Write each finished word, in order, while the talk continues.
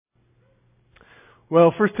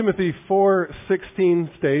Well, 1 Timothy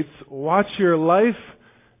 4:16 states, "Watch your life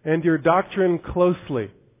and your doctrine closely."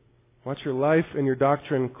 Watch your life and your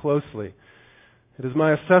doctrine closely. It is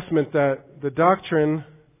my assessment that doctrine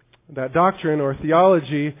or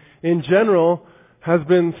theology in general has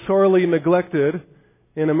been sorely neglected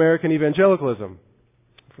in American evangelicalism.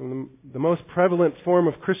 From the most prevalent form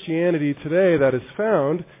of Christianity today that is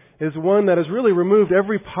found is one that has really removed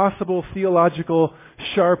every possible theological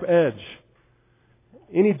sharp edge.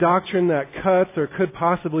 Any doctrine that cuts or could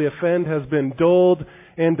possibly offend has been dulled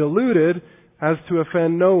and diluted as to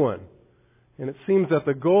offend no one. And it seems that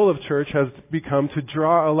the goal of church has become to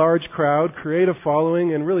draw a large crowd, create a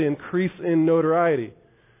following, and really increase in notoriety.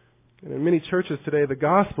 And in many churches today, the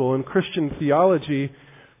gospel and Christian theology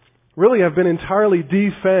really have been entirely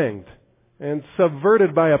defanged and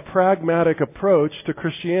subverted by a pragmatic approach to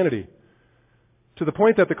Christianity, to the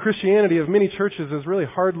point that the Christianity of many churches is really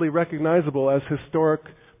hardly recognizable as historic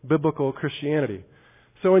biblical Christianity.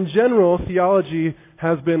 So in general, theology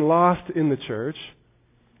has been lost in the church,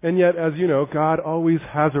 and yet, as you know, God always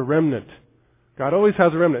has a remnant. God always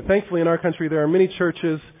has a remnant. Thankfully, in our country, there are many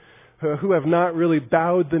churches who have not really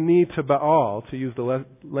bowed the knee to Baal, to use the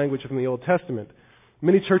language from the Old Testament.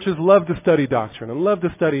 Many churches love to study doctrine and love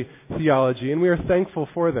to study theology, and we are thankful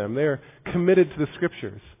for them. They are committed to the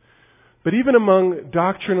Scriptures. But even among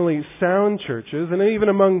doctrinally sound churches, and even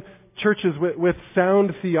among churches with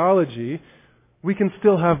sound theology, we can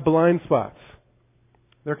still have blind spots.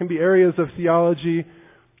 There can be areas of theology,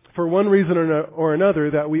 for one reason or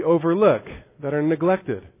another, that we overlook, that are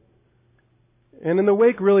neglected. And in the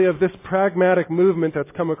wake, really, of this pragmatic movement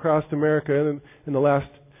that's come across America in the last,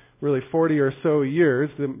 really, 40 or so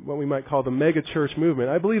years, what we might call the mega-church movement,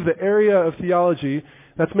 I believe the area of theology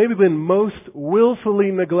that's maybe been most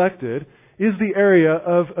willfully neglected is the area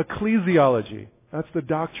of ecclesiology. That's the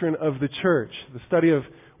doctrine of the church, the study of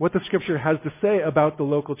what the Scripture has to say about the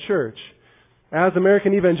local church. As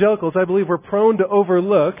American evangelicals, I believe we're prone to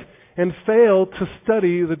overlook and fail to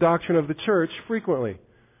study the doctrine of the church frequently.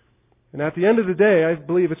 And at the end of the day, I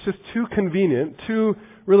believe it's just too convenient to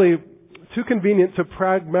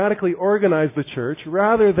pragmatically organize the church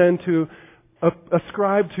rather than to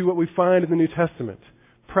ascribe to what we find in the New Testament.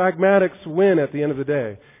 Pragmatics win at the end of the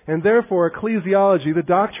day. And therefore, ecclesiology, the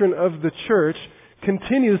doctrine of the church,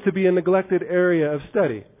 continues to be a neglected area of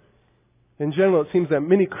study. In general, it seems that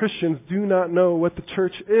many Christians do not know what the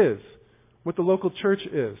church is, what the local church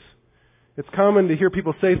is. It's common to hear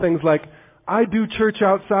people say things like, "I do church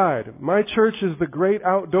outside. My church is the great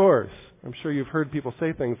outdoors." I'm sure you've heard people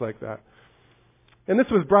say things like that. And this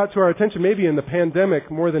was brought to our attention maybe in the pandemic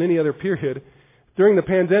more than any other period. During the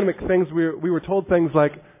pandemic, we were told things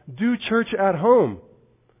like, "Do church at home."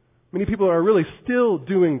 Many people are really still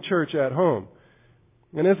doing church at home.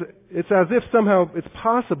 And it's as if somehow it's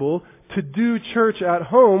possible to do church at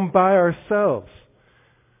home by ourselves.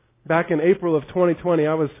 Back in April of 2020,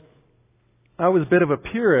 I was a bit of a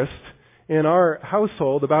purist in our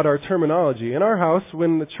household about our terminology. In our house,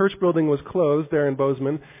 when the church building was closed there in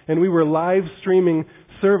Bozeman, and we were live streaming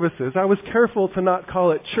services, I was careful to not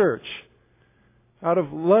call it church. Out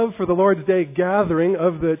of love for the Lord's Day gathering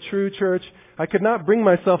of the true church, I could not bring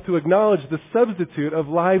myself to acknowledge the substitute of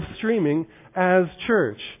live streaming as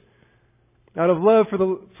church. Out of love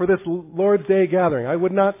for this Lord's Day gathering, I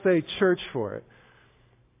would not say church for it.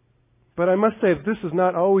 But I must say that this has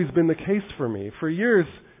not always been the case for me. For years,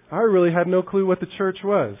 I really had no clue what the church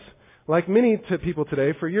was. Like many people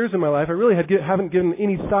today, for years in my life, I really haven't given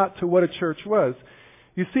any thought to what a church was.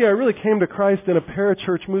 You see, I really came to Christ in a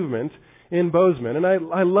parachurch movement in Bozeman, and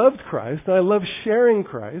I loved Christ, and I loved sharing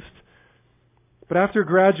Christ. But after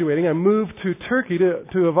graduating, I moved to Turkey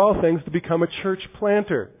to of all things, to become a church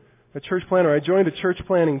planter. I joined a church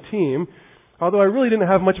planting team, although I really didn't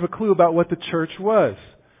have much of a clue about what the church was.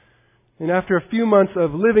 And after a few months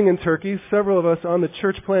of living in Turkey, several of us on the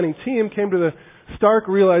church planting team came to the stark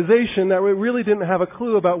realization that we really didn't have a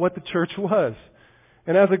clue about what the church was.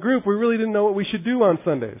 And as a group, we really didn't know what we should do on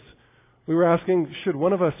Sundays. We were asking, should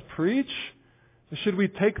one of us preach? Should we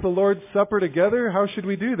take the Lord's Supper together? How should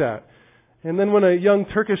we do that? And then when a young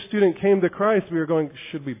Turkish student came to Christ, we were going,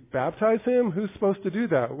 should we baptize him? Who's supposed to do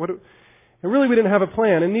that? And really we didn't have a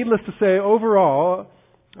plan. And needless to say, overall,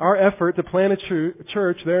 our effort to plant a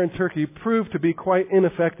church there in Turkey proved to be quite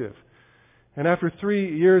ineffective. And after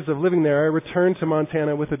 3 years of living there, I returned to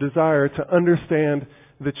Montana with a desire to understand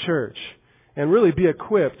the church and really be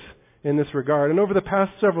equipped in this regard. And over the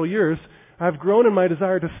past several years, I've grown in my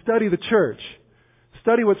desire to study the church,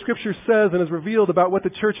 study what Scripture says and is revealed about what the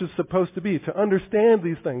church is supposed to be, to understand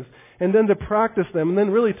these things, and then to practice them, and then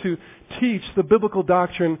really to teach the biblical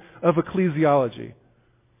doctrine of ecclesiology,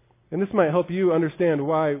 And this might help you understand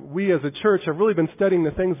why we as a church have really been studying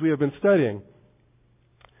the things we have been studying.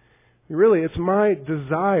 Really, it's my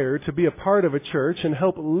desire to be a part of a church and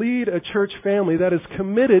help lead a church family that is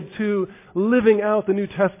committed to living out the New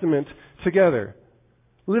Testament together.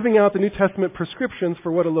 Living out the New Testament prescriptions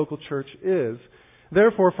for what a local church is.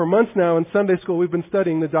 Therefore, for months now in Sunday school, we've been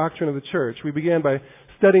studying the doctrine of the church. We began by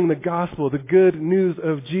studying the gospel, the good news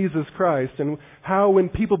of Jesus Christ, and how when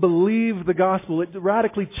people believe the gospel, it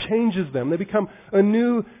radically changes them. They become a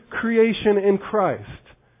new creation in Christ.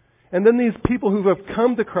 And then these people who have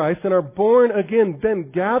come to Christ and are born again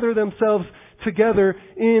then gather themselves together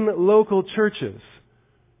in local churches.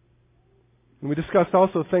 And we discussed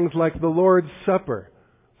also things like the Lord's Supper,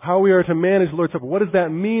 how we are to manage the Lord's Supper. What does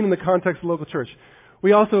that mean in the context of the local church?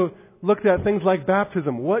 We also looked at things like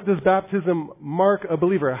baptism. What does baptism mark a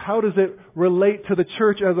believer? How does it relate to the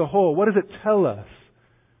church as a whole? What does it tell us?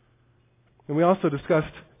 And we also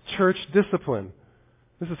discussed church discipline.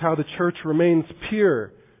 This is how the church remains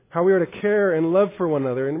pure, how we are to care and love for one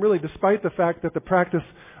another. And really, despite the fact that the practice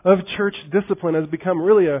of church discipline has become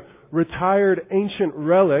really a retired ancient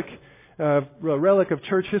relic, a relic of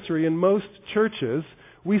church history in most churches,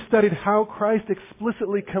 we studied how Christ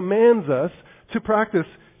explicitly commands us to practice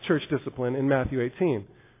church discipline in Matthew 18.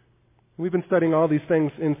 We've been studying all these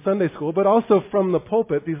things in Sunday school, but also from the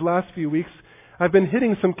pulpit these last few weeks, I've been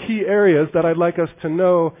hitting some key areas that I'd like us to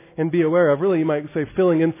know and be aware of. Really, you might say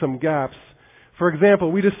filling in some gaps. For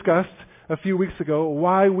example, we discussed a few weeks ago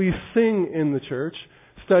why we sing in the church,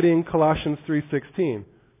 studying Colossians 3:16.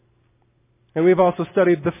 And we've also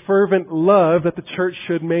studied the fervent love that the church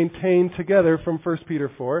should maintain together from 1 Peter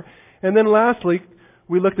 4. And then lastly,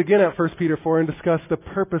 we looked again at 1 Peter 4 and discussed the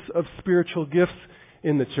purpose of spiritual gifts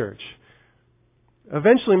in the church.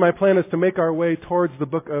 Eventually, my plan is to make our way towards the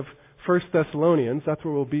book of 1 Thessalonians. That's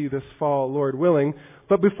where we'll be this fall, Lord willing.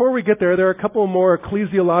 But before we get there are a couple more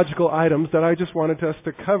ecclesiological items that I just wanted us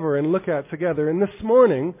to cover and look at together. And this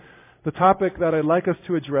morning, the topic that I'd like us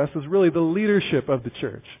to address is really the leadership of the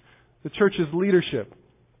church. The church's leadership.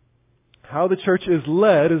 How the church is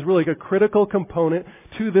led is really a critical component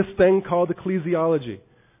to this thing called ecclesiology,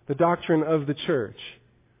 the doctrine of the church.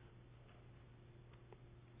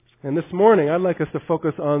 And this morning, I'd like us to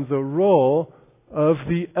focus on the role of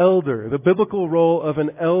the elder, the biblical role of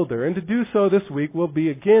an elder. And to do so this week, we'll be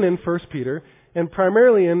again in 1 Peter, and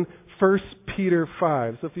primarily in 1 Peter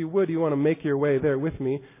 5. So if you would, you want to make your way there with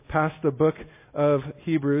me, past the book of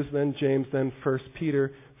Hebrews, then James, then 1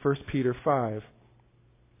 Peter 5.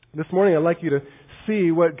 This morning, I'd like you to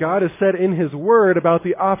see what God has said in His Word about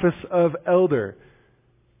the office of elder.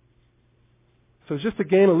 So just to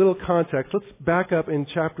gain a little context, let's back up in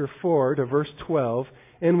chapter 4 to verse 12,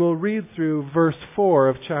 and we'll read through verse 4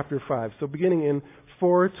 of chapter 5. So beginning in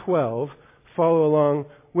 4:12, follow along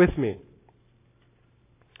with me.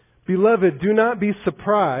 Beloved, do not be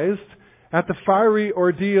surprised at the fiery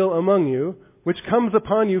ordeal among you, which comes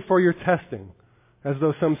upon you for your testing, as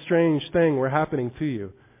though some strange thing were happening to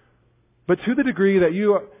you. But to the degree that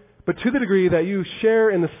you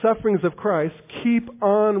share in the sufferings of Christ, keep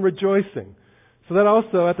on rejoicing, so that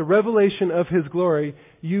also at the revelation of His glory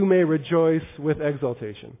you may rejoice with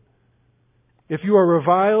exultation. If you are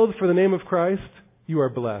reviled for the name of Christ, you are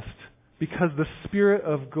blessed, because the Spirit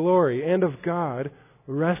of glory and of God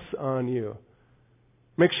rests on you.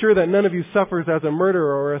 Make sure that none of you suffers as a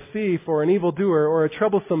murderer or a thief or an evildoer or a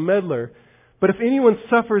troublesome meddler. But if anyone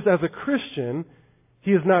suffers as a Christian,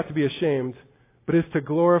 he is not to be ashamed, but is to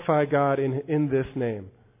glorify God in this name.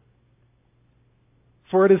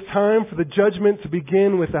 For it is time for the judgment to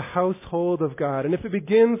begin with the household of God. And if it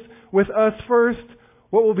begins with us first,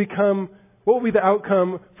 what will be the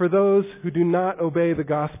outcome for those who do not obey the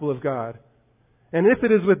gospel of God? And if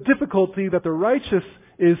it is with difficulty that the righteous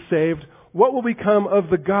is saved, what will become of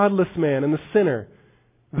the godless man and the sinner?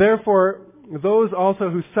 Therefore, those also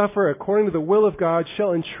who suffer according to the will of God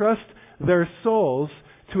shall entrust their souls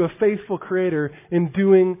to a faithful Creator in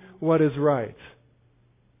doing what is right.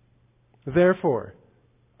 Therefore,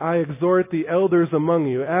 I exhort the elders among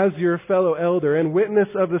you, as your fellow elder and witness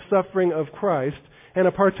of the suffering of Christ, and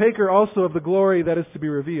a partaker also of the glory that is to be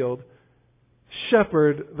revealed,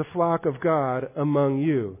 shepherd the flock of God among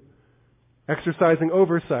you, exercising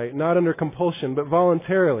oversight, not under compulsion, but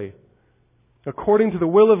voluntarily, according to the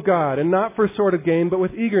will of God, and not for sordid gain, but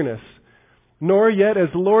with eagerness, nor yet as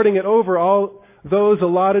lording it over all those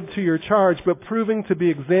allotted to your charge, but proving to be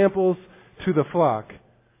examples to the flock.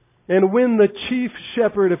 And when the chief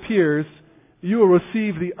shepherd appears, you will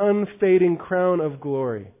receive the unfading crown of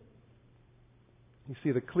glory. You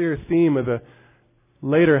see, the clear theme of the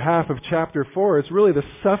later half of chapter 4 is really the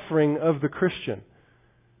suffering of the Christian.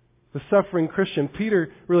 the suffering Christian,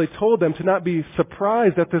 Peter really told them to not be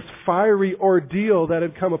surprised at this fiery ordeal that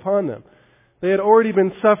had come upon them. They had already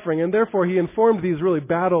been suffering, and therefore he informed these really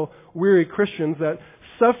battle-weary Christians that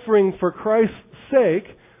suffering for Christ's sake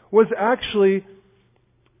was actually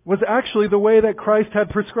the way that Christ had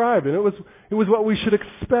prescribed, and it was what we should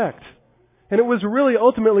expect. And it was really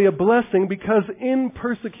ultimately a blessing because in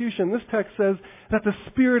persecution, this text says that the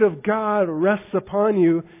Spirit of God rests upon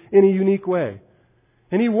you in a unique way.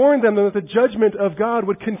 And he warned them that the judgment of God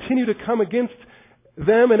would continue to come against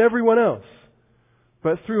them and everyone else.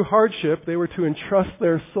 But through hardship, they were to entrust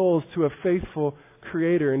their souls to a faithful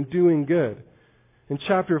Creator in doing good. And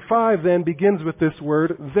chapter 5 then begins with this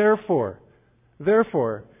word, therefore.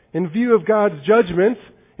 Therefore, in view of God's judgment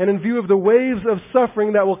and in view of the waves of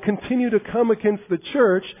suffering that will continue to come against the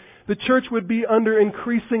church would be under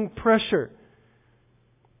increasing pressure.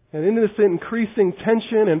 And in this increasing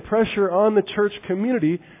tension and pressure on the church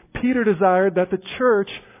community, Peter desired that the church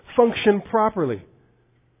function properly.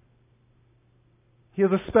 He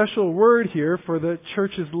has a special word here for the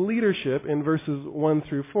church's leadership in verses 1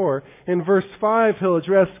 through 4. In verse 5, he'll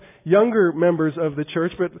address younger members of the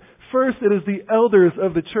church, but first it is the elders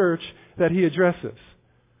of the church that he addresses.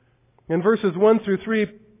 In verses 1 through 3,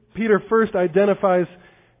 Peter first identifies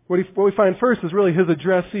what we find first is really his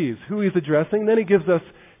addressees, who he's addressing. Then he gives us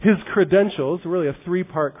his credentials, really a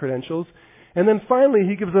three-part credentials. And then finally,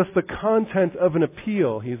 he gives us the content of an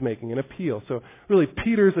appeal he's making, an appeal. So really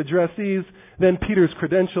Peter's addressees, then Peter's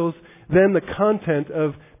credentials, then the content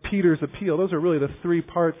of Peter's appeal. Those are really the three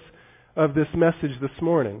parts of this message this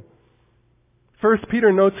morning. First,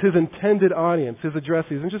 Peter notes his intended audience, his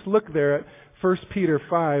addressees. And just look there at 1 Peter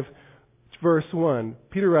 5, verse 1.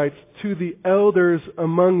 Peter writes, to the elders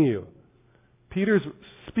among you. Peter's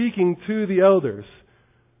speaking to the elders.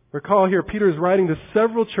 Recall here, Peter is writing to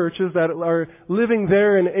several churches that are living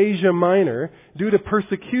there in Asia Minor. Due to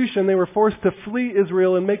persecution, they were forced to flee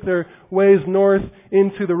Israel and make their ways north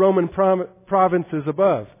into the Roman provinces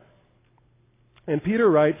above. And Peter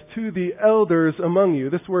writes, to the elders among you.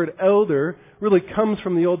 This word elder really comes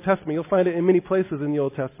from the Old Testament. You'll find it in many places in the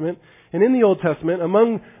Old Testament. And in the Old Testament,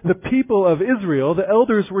 among the people of Israel, the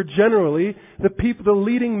elders were generally the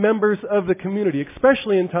leading members of the community,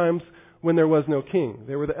 especially in times when there was no king.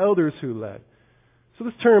 They were the elders who led. So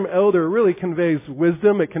this term elder really conveys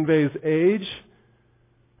wisdom. It conveys age.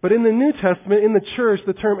 But in the New Testament, in the church,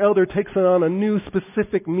 the term elder takes on a new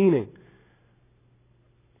specific meaning.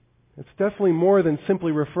 It's definitely more than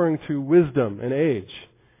simply referring to wisdom and age.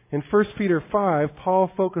 In 1 Peter 5,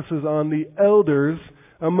 Paul focuses on the elders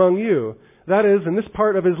among you. That is, in this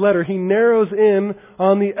part of his letter, he narrows in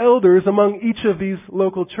on the elders among each of these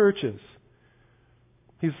local churches.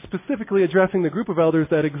 He's specifically addressing the group of elders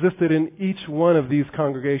that existed in each one of these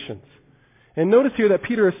congregations. And notice here that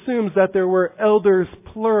Peter assumes that there were elders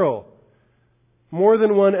plural. More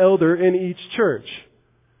than one elder in each church.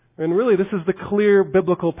 And really this is the clear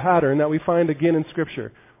biblical pattern that we find again in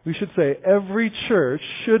Scripture. We should say every church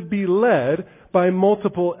should be led by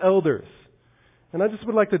multiple elders. And I just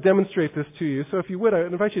would like to demonstrate this to you. So if you would, I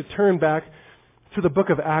invite you to turn back to the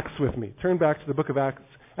book of Acts with me. Turn back to the book of Acts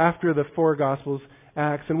after the four Gospels.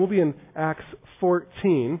 Acts, and we'll be in Acts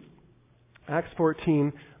 14. Acts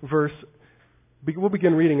 14, we'll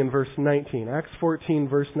begin reading in verse 19. Acts 14,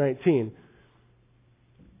 verse 19.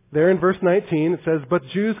 There in verse 19 it says, but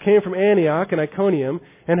Jews came from Antioch and Iconium,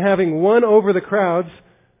 and having won over the crowds,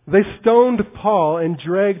 they stoned Paul and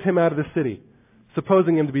dragged him out of the city,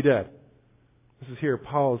 supposing him to be dead. This is here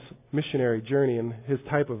Paul's missionary journey and his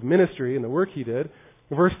type of ministry and the work he did.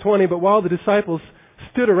 Verse 20, but while the disciples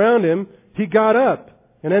stood around him, he got up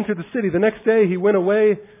and entered the city. The next day he went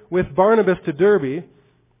away with Barnabas to Derbe.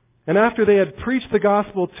 And after they had preached the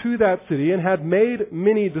gospel to that city and had made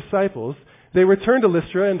many disciples, they returned to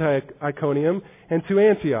Lystra and to Iconium and to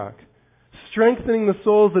Antioch, strengthening the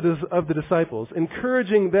souls of the disciples,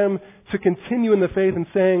 encouraging them to continue in the faith and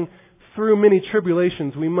saying, through many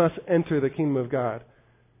tribulations we must enter the kingdom of God.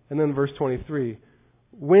 And then verse 23,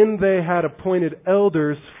 when they had appointed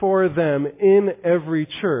elders for them in every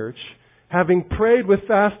church, having prayed with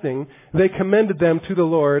fasting, they commended them to the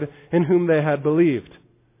Lord in whom they had believed.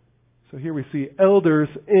 So here we see elders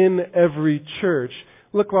in every church.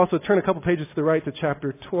 Look, we'll also turn a couple pages to the right to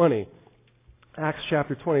chapter 20. Acts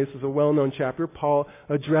chapter 20, this is a well-known chapter. Paul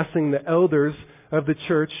addressing the elders of the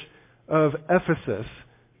church of Ephesus.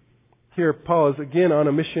 Here Paul is again on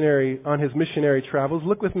his missionary travels.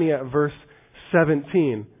 Look with me at verse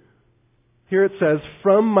 17. Here it says,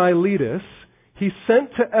 from Miletus he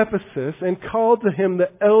sent to Ephesus and called to him the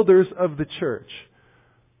elders of the church.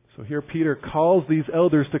 So here Peter calls these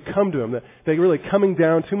elders to come to him. They're really coming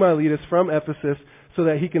down to Miletus from Ephesus so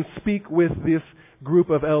that he can speak with this group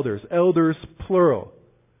of elders. Elders, plural.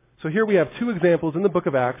 So here we have two examples in the book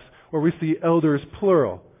of Acts where we see elders,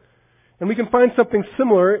 plural. And we can find something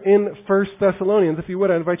similar in 1 Thessalonians. If you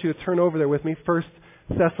would, I invite you to turn over there with me. 1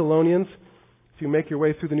 Thessalonians. If you make your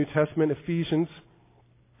way through the New Testament, Ephesians,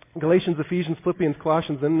 Galatians, Ephesians, Philippians,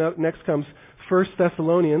 Colossians. Then next comes 1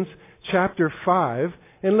 Thessalonians chapter 5.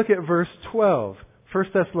 And look at verse 12. 1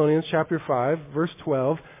 Thessalonians chapter 5, verse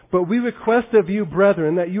 12. But we request of you,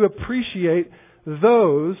 brethren, that you appreciate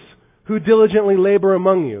those who diligently labor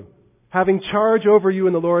among you, having charge over you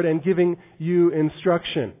in the Lord and giving you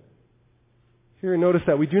instruction. Here notice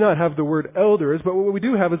that we do not have the word elders, but what we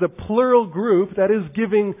do have is a plural group that is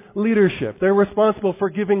giving leadership. They're responsible for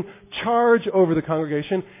giving charge over the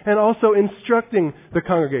congregation and also instructing the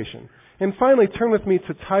congregation. And finally, turn with me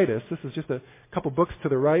to Titus. This is just a couple books to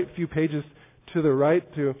the right, a few pages to the right,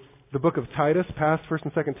 to the book of Titus, past 1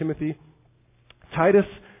 and 2 Timothy. Titus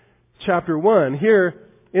chapter 1. Here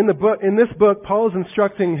in this book, Paul is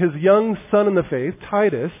instructing his young son in the faith,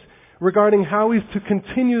 Titus, regarding how he's to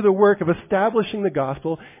continue the work of establishing the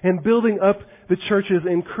gospel and building up the churches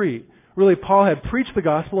in Crete. Really, Paul had preached the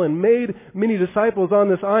gospel and made many disciples on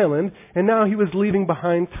this island, and now he was leaving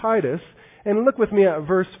behind Titus. And look with me at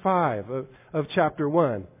verse 5 of chapter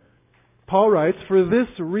 1. Paul writes, "For this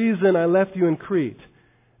reason I left you in Crete,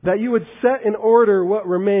 that you would set in order what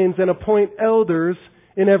remains and appoint elders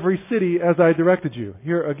in every city as I directed you."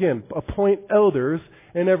 Here again, appoint elders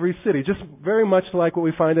in every city. Just very much like what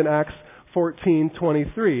we find in Acts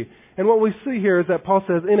 14:23. And what we see here is that Paul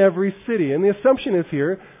says, in every city. And the assumption is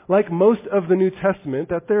here, like most of the New Testament,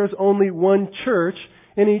 that there is only one church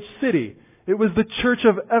in each city. It was the church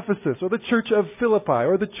of Ephesus, or the church of Philippi,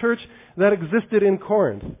 or the church that existed in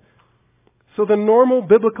Corinth. So the normal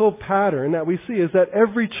biblical pattern that we see is that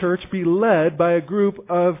every church be led by a group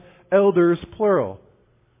of elders, plural.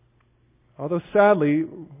 Although sadly,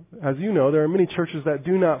 as you know, there are many churches that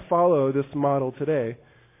do not follow this model today. It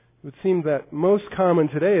would seem that most common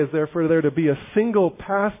today is for there to be a single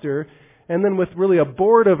pastor and then with really a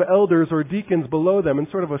board of elders or deacons below them in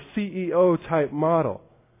sort of a CEO type model.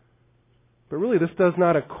 But really this does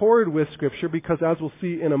not accord with Scripture because, as we'll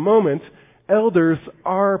see in a moment, elders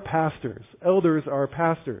are pastors. Elders are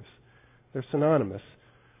pastors. They're synonymous.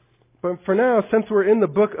 But for now, since we're in the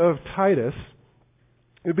book of Titus,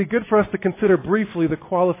 it would be good for us to consider briefly the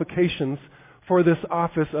qualifications for this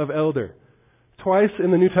office of elder. Twice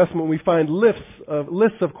in the New Testament we find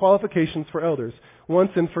lists of qualifications for elders.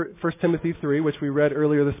 Once in 1 Timothy 3, which we read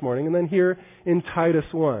earlier this morning, and then here in Titus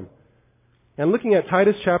 1. And looking at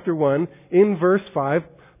Titus chapter 1, in verse 5,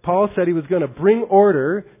 Paul said he was going to bring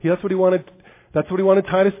order. That's what he wanted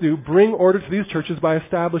Titus to do, bring order to these churches by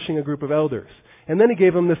establishing a group of elders. And then he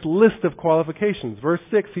gave them this list of qualifications. Verse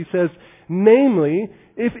 6, he says, namely,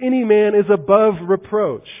 if any man is above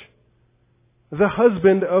reproach, the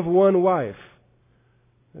husband of one wife.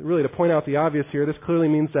 Really, to point out the obvious here, this clearly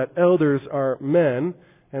means that elders are men.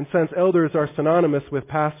 And since elders are synonymous with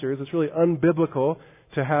pastors, it's really unbiblical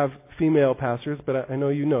to have female pastors, but I know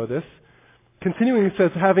you know this. Continuing, he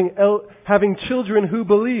says, having children who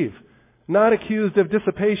believe, not accused of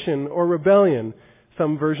dissipation or rebellion.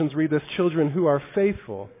 Some versions read this, children who are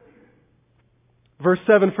faithful. Verse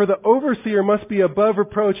 7, for the overseer must be above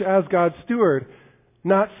reproach as God's steward,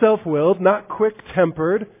 not self-willed, not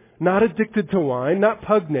quick-tempered, not addicted to wine, not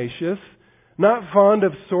pugnacious, not fond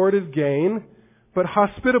of sordid gain, but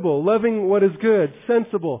hospitable, loving what is good,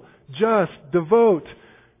 sensible, just, devout,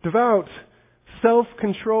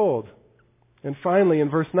 self-controlled. And finally, in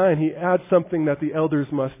verse 9, he adds something that the elders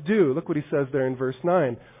must do. Look what he says there in verse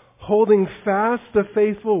 9. Holding fast the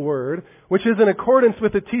faithful word, which is in accordance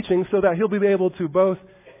with the teaching, so that he'll be able to both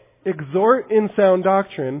exhort in sound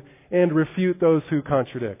doctrine and refute those who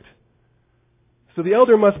contradict. So the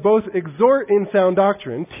elder must both exhort in sound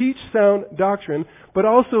doctrine, teach sound doctrine, but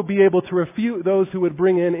also be able to refute those who would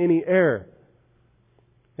bring in any error.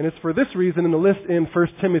 And it's for this reason in the list in 1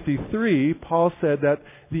 Timothy 3, Paul said that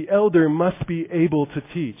the elder must be able to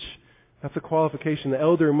teach. That's a qualification. The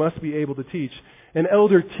elder must be able to teach. An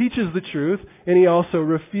elder teaches the truth, and he also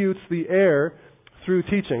refutes the error through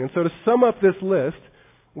teaching. And so to sum up this list,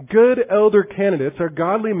 good elder candidates are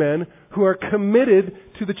godly men who are committed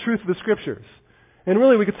to the truth of the Scriptures. And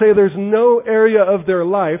really we could say there's no area of their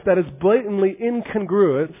life that is blatantly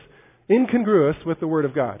incongruous with the Word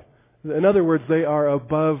of God. In other words, they are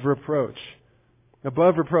above reproach.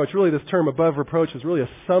 Above reproach. Really, this term above reproach is really a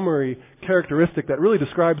summary characteristic that really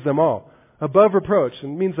describes them all. Above reproach. It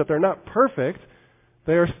means that they're not perfect.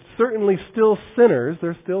 They are certainly still sinners. They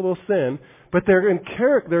still will sin. But their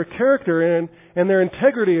character and their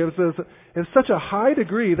integrity is such a high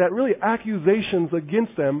degree that really accusations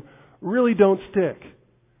against them really don't stick.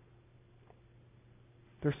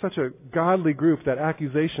 They're such a godly group that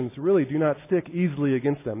accusations really do not stick easily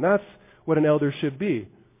against them. That's what an elder should be.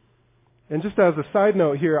 And just as a side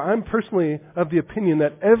note here, I'm personally of the opinion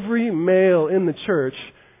that every male in the church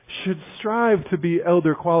should strive to be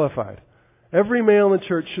elder qualified. Every male in the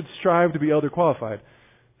church should strive to be elder qualified.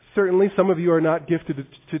 Certainly, some of you are not gifted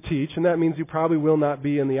to teach, and that means you probably will not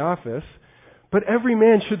be in the office. But every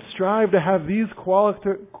man should strive to have these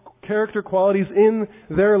character qualities in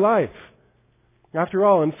their life. After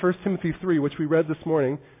all, in 1 Timothy 3, which we read this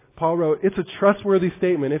morning, Paul wrote, it's a trustworthy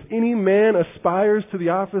statement. If any man aspires to the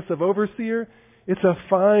office of overseer, it's a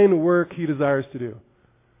fine work he desires to do.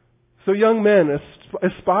 So young men,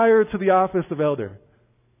 aspire to the office of elder.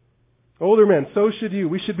 Older men, so should you.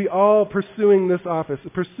 We should be all pursuing this office,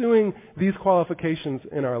 pursuing these qualifications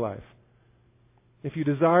in our life. If you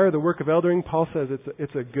desire the work of eldering, Paul says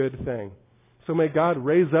it's a good thing. So may God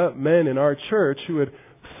raise up men in our church who would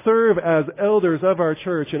serve as elders of our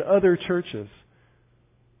church and other churches.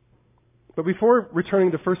 But before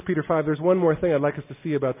returning to 1 Peter 5, there's one more thing I'd like us to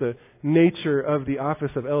see about the nature of the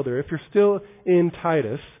office of elder. If you're still in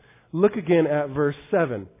Titus, look again at verse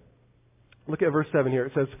 7. Look at verse 7 here.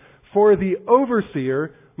 It says, for the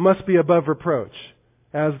overseer must be above reproach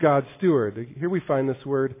as God's steward. Here we find this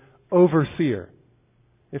word overseer.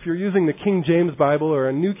 If you're using the King James Bible or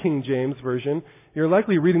a New King James Version, you're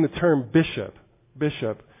likely reading the term bishop.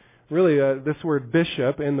 Bishop. Really, this word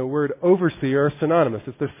bishop and the word overseer are synonymous.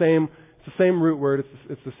 It's the same root word.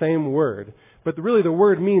 It's the same word. But really the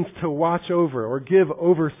word means to watch over or give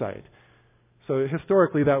oversight. So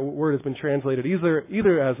historically that word has been translated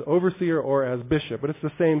either as overseer or as bishop, but it's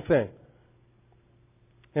the same thing.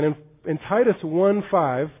 And in Titus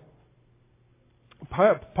 1:5,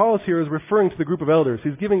 Paul here is referring to the group of elders.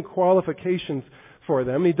 He's giving qualifications for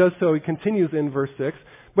them. He does so, he continues in verse 6.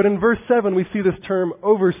 But in verse 7 we see this term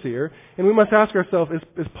overseer, and we must ask ourselves,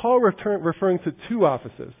 is Paul referring to two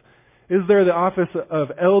offices? Is there the office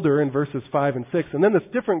of elder in verses 5 and 6, and then this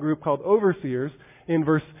different group called overseers in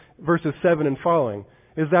verses 7 and following?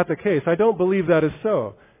 Is that the case? I don't believe that is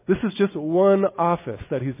so. This is just one office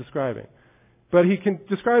that he's describing. But he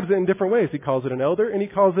describes it in different ways. He calls it an elder and he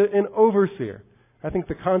calls it an overseer. I think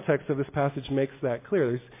the context of this passage makes that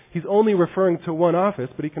clear. He's only referring to one office,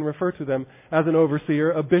 but he can refer to them as an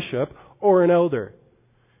overseer, a bishop, or an elder.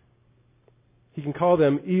 He can call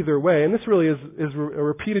them either way. And this really is a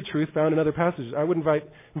repeated truth found in other passages. I would invite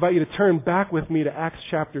you to turn back with me to Acts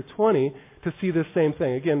chapter 20 to see this same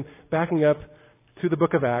thing. Again, backing up to the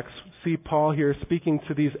book of Acts, see Paul here speaking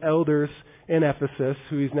to these elders in Ephesus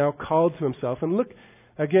who he's now called to himself. And look,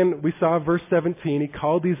 again, we saw verse 17. He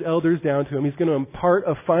called these elders down to him. He's going to impart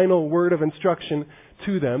a final word of instruction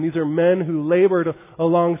to them. These are men who labored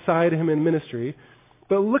alongside him in ministry.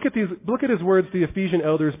 But look at his words to the Ephesian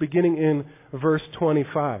elders beginning in verse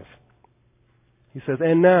 25. He says,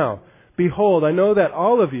 and now, behold, I know that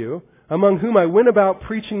all of you, among whom I went about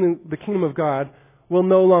preaching the kingdom of God, will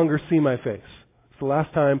no longer see my face. It's the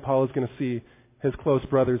last time Paul is going to see his close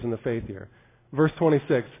brothers in the faith here. Verse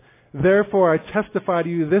 26, therefore I testify to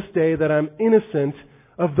you this day that I'm innocent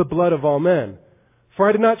of the blood of all men. For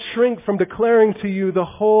I did not shrink from declaring to you the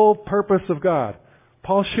whole purpose of God.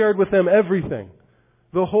 Paul shared with them everything.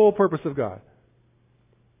 The whole purpose of God.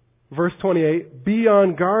 Verse 28, be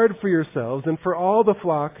on guard for yourselves and for all the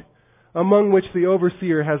flock among which the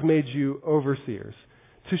overseer has made you overseers,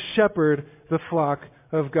 to shepherd the flock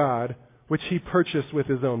of God, which he purchased with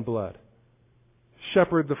his own blood.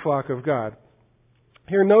 Shepherd the flock of God.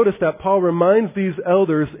 Here notice that Paul reminds these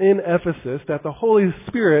elders in Ephesus that the Holy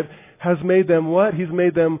Spirit has made them what? He's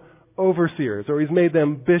made them overseers, or he's made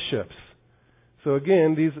them bishops. So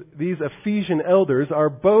again, these Ephesian elders are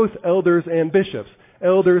both elders and bishops,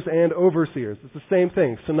 elders and overseers. It's the same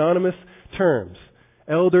thing, synonymous terms.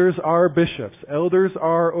 Elders are bishops, elders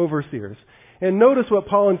are overseers. And notice what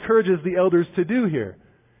Paul encourages the elders to do here.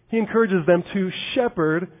 He encourages them to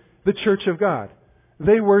shepherd the church of God.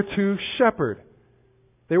 They were to shepherd.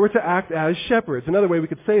 They were to act as shepherds. Another way we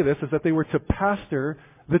could say this is that they were to pastor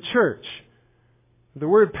the church. The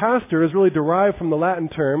word pastor is really derived from the Latin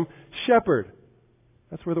term shepherd.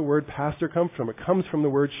 That's where the word pastor comes from. It comes from the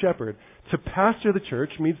word shepherd. To pastor the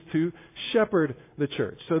church means to shepherd the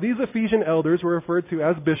church. So these Ephesian elders were referred to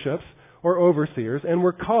as bishops or overseers and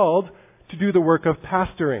were called to do the work of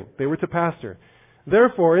pastoring. They were to pastor.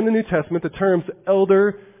 Therefore, in the New Testament, the terms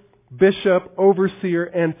elder, bishop, overseer,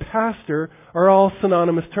 and pastor are all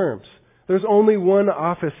synonymous terms. There's only one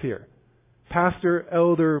office here. Pastor,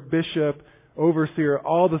 elder, bishop, overseer,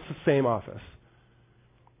 all the same office.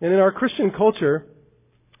 And in our Christian culture,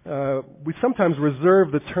 we sometimes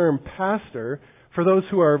reserve the term pastor for those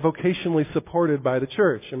who are vocationally supported by the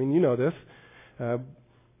church. I mean, you know this.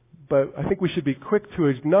 But I think we should be quick to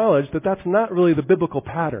acknowledge that that's not really the biblical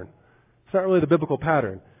pattern. It's not really the biblical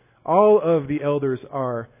pattern. All of the elders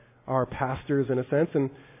are pastors in a sense. And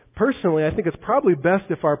personally, I think it's probably best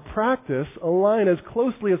if our practice align as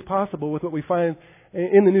closely as possible with what we find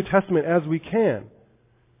in the New Testament as we can.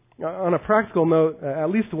 On a practical note, at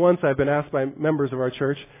least once I've been asked by members of our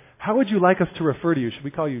church, how would you like us to refer to you? Should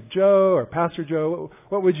we call you Joe or Pastor Joe?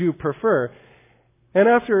 What would you prefer? And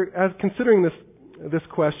as considering this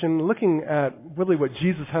question, looking at really what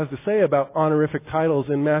Jesus has to say about honorific titles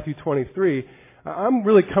in Matthew 23, I'm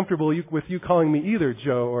really comfortable with you calling me either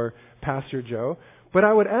Joe or Pastor Joe. But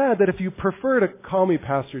I would add that if you prefer to call me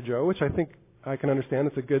Pastor Joe, which I think I can understand,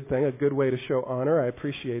 it's a good thing, a good way to show honor. I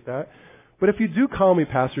appreciate that. But if you do call me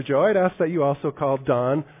Pastor Joe, I'd ask that you also call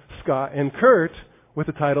Don, Scott, and Kurt with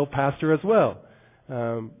the title Pastor as well.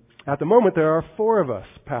 At the moment, there are 4 of us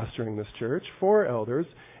pastoring this church, 4 elders,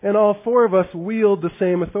 and all 4 of us wield the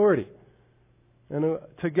same authority. And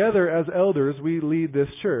together as elders, we lead this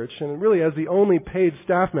church. And really, as the only paid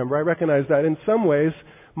staff member, I recognize that in some ways,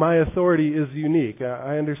 my authority is unique.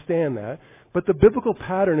 I understand that. But the biblical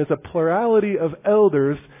pattern is a plurality of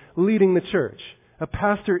elders leading the church. A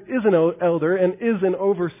pastor is an elder and is an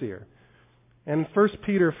overseer. And in 1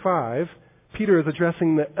 Peter 5, Peter is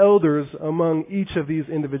addressing the elders among each of these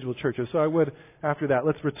individual churches. So I would, after that,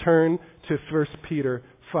 let's return to 1 Peter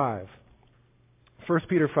 5. 1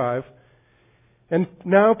 Peter 5. And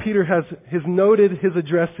now Peter has noted his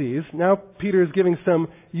addressees. Now Peter is giving some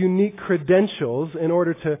unique credentials in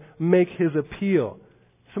order to make his appeal.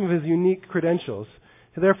 Some of his unique credentials.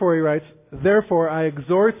 Therefore, he writes, "Therefore I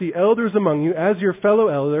exhort the elders among you as your fellow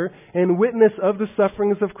elder and witness of the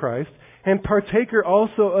sufferings of Christ and partaker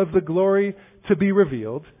also of the glory to be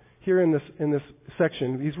revealed." Here in this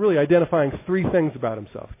section, he's really identifying 3 things about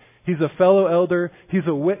himself. He's a fellow elder, he's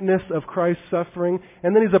a witness of Christ's suffering,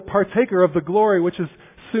 and then he's a partaker of the glory which is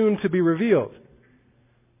soon to be revealed.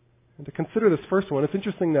 And to consider this first one, it's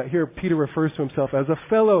interesting that here Peter refers to himself as a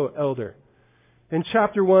fellow elder. In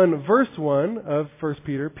chapter 1, verse 1 of 1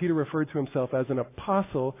 Peter, Peter referred to himself as an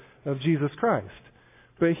apostle of Jesus Christ.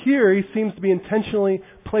 But here he seems to be intentionally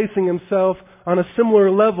placing himself on a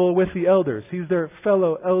similar level with the elders. He's their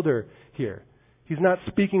fellow elder here. He's not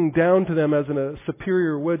speaking down to them as a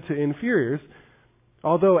superior would to inferiors.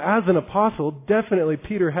 Although as an apostle, definitely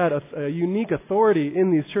Peter had a unique authority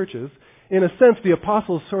in these churches. In a sense, the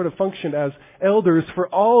apostles sort of functioned as elders for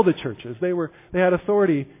all the churches. They had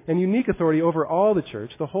authority and unique authority over all the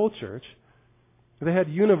church, the whole church. They had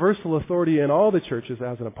universal authority in all the churches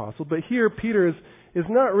as an apostle. But here Peter is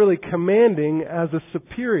not really commanding as a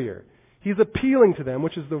superior. He's appealing to them,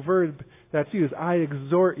 which is the verb that's used. I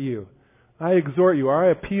exhort you. I exhort you, or I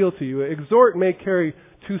appeal to you. Exhort may carry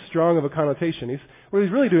too strong of a connotation. What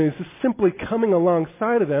he's really doing is just simply coming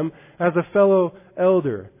alongside of them as a fellow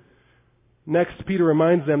elder. Next, Peter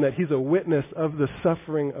reminds them that he's a witness of the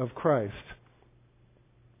suffering of Christ.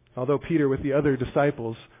 Although Peter, with the other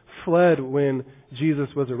disciples, fled when Jesus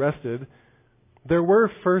was arrested, there were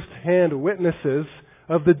first-hand witnesses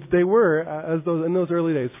in those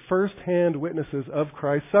early days, first-hand witnesses of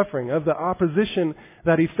Christ's suffering, of the opposition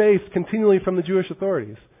that he faced continually from the Jewish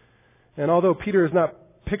authorities. And although Peter is not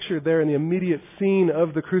pictured there in the immediate scene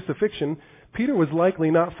of the crucifixion, Peter was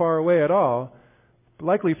likely not far away at all.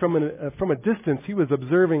 Likely from a distance, he was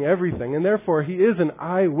observing everything, and therefore he is an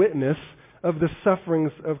eyewitness of the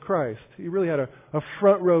sufferings of Christ. He really had a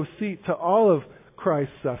front row seat to all of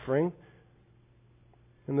Christ's suffering,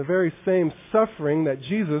 and the very same suffering that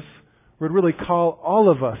Jesus would really call all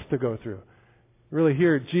of us to go through. Really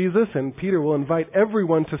here, Jesus and Peter will invite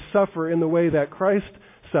everyone to suffer in the way that Christ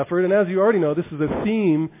suffered, and as you already know, this is a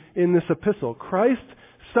theme in this epistle. Christ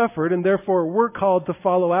suffered, and therefore we're called to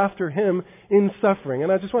follow after him in suffering.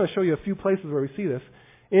 And I just want to show you a few places where we see this.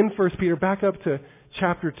 In 1 Peter, back up to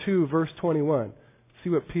chapter 2, verse 21. See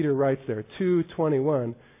what Peter writes there,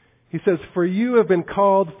 2:21. He says, "For you have been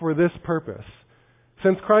called for this purpose,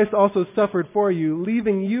 since Christ also suffered for you,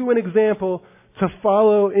 leaving you an example to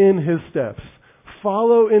follow in his steps."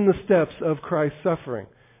 Follow in the steps of Christ's suffering.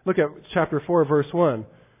 Look at chapter 4, verse 1.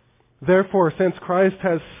 "Therefore, since Christ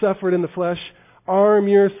has suffered in the flesh, arm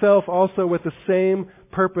yourself also with the same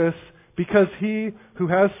purpose, because he who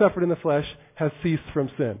has suffered in the flesh has ceased from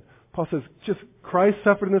sin." Paul says, just Christ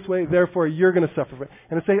suffered in this way, therefore you're going to suffer.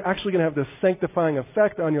 And it's actually going to have this sanctifying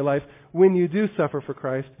effect on your life when you do suffer for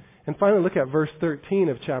Christ. And finally, look at verse 13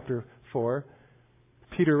 of chapter 4.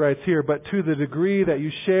 Peter writes here, "But to the degree that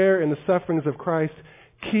you share in the sufferings of Christ,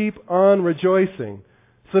 keep on rejoicing,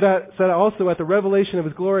 so that also at the revelation of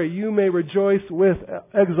His glory you may rejoice with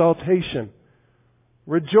exaltation."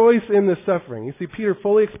 Rejoice in the suffering. You see, Peter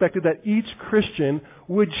fully expected that each Christian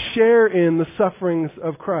would share in the sufferings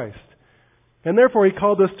of Christ. And therefore he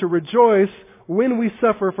called us to rejoice when we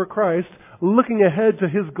suffer for Christ, looking ahead to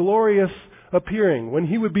His glorious appearing, when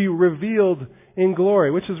He would be revealed in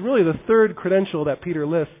glory, which is really the third credential that Peter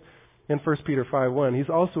lists in 1 Peter 5:1. He's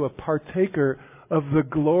also a partaker of the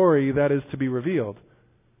glory that is to be revealed.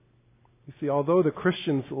 You see, although the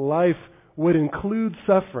Christian's life would include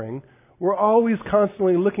suffering, we're always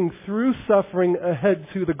constantly looking through suffering ahead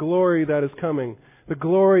to the glory that is coming, the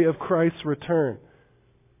glory of Christ's return.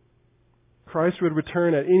 Christ would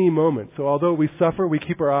return at any moment. So although we suffer, we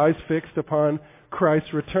keep our eyes fixed upon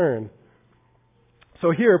Christ's return.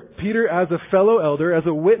 So here, Peter, as a fellow elder, as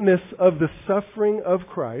a witness of the suffering of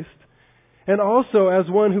Christ, and also as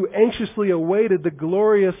one who anxiously awaited the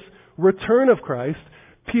glorious return of Christ,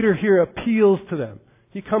 Peter here appeals to them.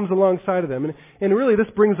 He comes alongside of them. And really this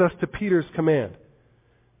brings us to Peter's command.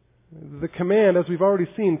 The command, as we've already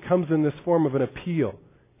seen, comes in this form of an appeal.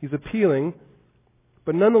 He's appealing,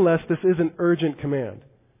 but nonetheless this is an urgent command.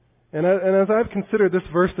 And as I've considered this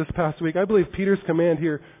verse this past week, I believe Peter's command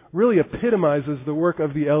here really epitomizes the work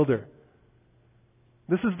of the elder.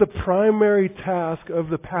 This is the primary task of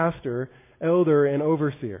the pastor, elder, and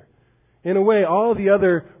overseer. In a way, all the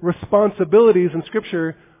other responsibilities in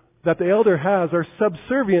Scripture that the elder has are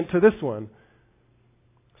subservient to this one.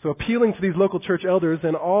 So appealing to these local church elders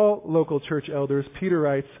and all local church elders, Peter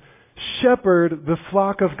writes, "Shepherd the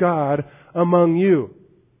flock of God among you."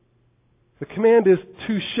 The command is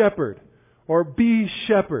to shepherd, or be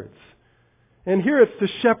shepherds. And here it's to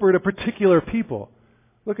shepherd a particular people.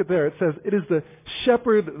 Look at there, it says, it is the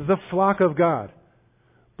shepherd the flock of God.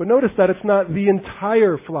 But notice that it's not the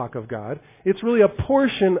entire flock of God. It's really a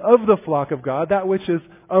portion of the flock of God, that which is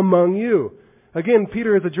among you. Again,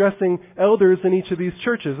 Peter is addressing elders in each of these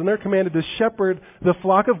churches, and they're commanded to shepherd the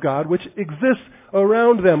flock of God, which exists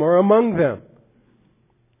around them or among them.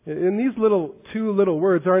 And these two little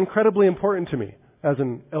words are incredibly important to me as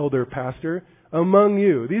an elder pastor. Among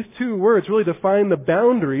you. These two words really define the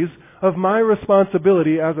boundaries of my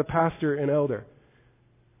responsibility as a pastor and elder.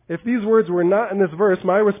 If these words were not in this verse,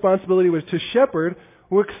 my responsibility was to shepherd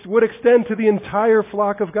would extend to the entire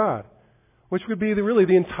flock of God, which would be really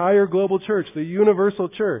the entire global church, the universal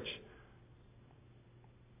church.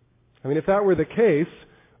 I mean, if that were the case,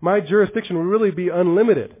 my jurisdiction would really be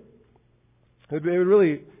unlimited. It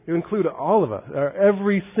would include all of us,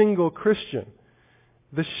 every single Christian.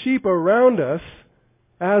 The sheep around us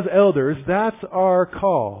as elders, that's our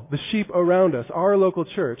call. The sheep around us, our local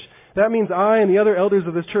church. That means I and the other elders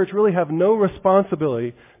of this church really have no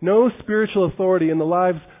responsibility, no spiritual authority in the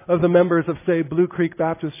lives of the members of, say, Blue Creek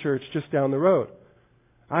Baptist Church just down the road.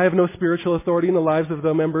 I have no spiritual authority in the lives of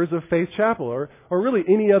the members of Faith Chapel or really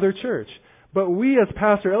any other church. But we as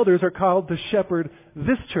pastor elders are called to shepherd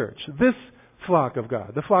this church, this flock of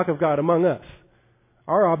God, the flock of God among us.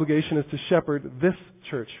 Our obligation is to shepherd this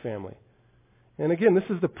church family. And again, this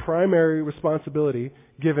is the primary responsibility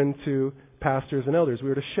given to pastors and elders. We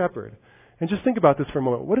are to shepherd. And just think about this for a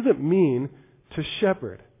moment. What does it mean to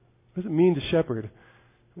shepherd? What does it mean to shepherd?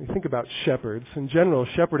 When you think about shepherds, in general,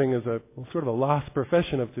 shepherding is sort of a lost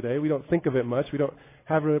profession of today. We don't think of it much. We don't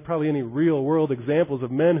have probably any real-world examples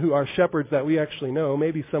of men who are shepherds that we actually know.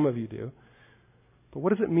 Maybe some of you do. But what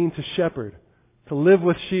does it mean to shepherd? To live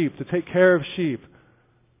with sheep, to take care of sheep,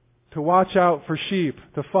 to watch out for sheep,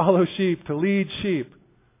 to follow sheep, to lead sheep.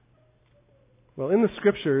 Well, in the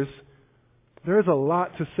Scriptures, there is a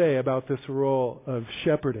lot to say about this role of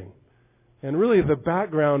shepherding. And really the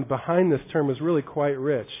background behind this term is really quite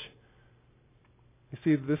rich. You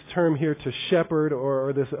see, this term here, to shepherd,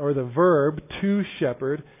 or the verb to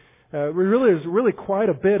shepherd, there's really quite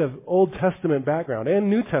a bit of Old Testament background and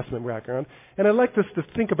New Testament background. And I'd like us to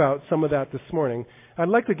think about some of that this morning. I'd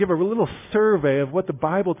like to give a little survey of what the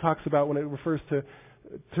Bible talks about when it refers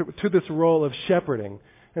to this role of shepherding.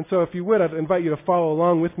 And so if you would, I'd invite you to follow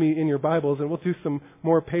along with me in your Bibles, and we'll do some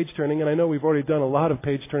more page turning. And I know we've already done a lot of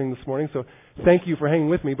page turning this morning, so thank you for hanging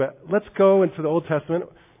with me. But let's go into the Old Testament,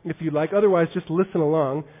 if you'd like. Otherwise, just listen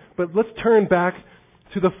along. But let's turn back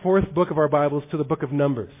to the fourth book of our Bibles, to the book of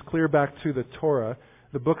Numbers. Clear back to the Torah,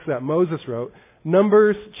 the books that Moses wrote.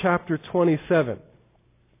 Numbers chapter 27.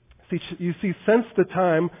 You see, since the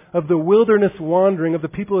time of the wilderness wandering of the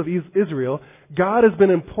people of Israel, God has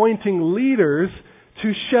been appointing leaders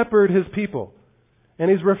to shepherd His people. And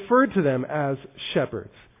He's referred to them as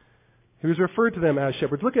shepherds. He was referred to them as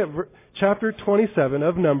shepherds. Look at chapter 27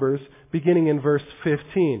 of Numbers, beginning in verse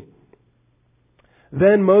 15.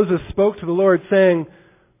 Then Moses spoke to the Lord, saying,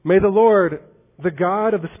 May the Lord, the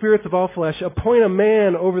God of the spirits of all flesh, appoint a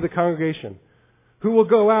man over the congregation, who will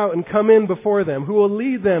go out and come in before them, who will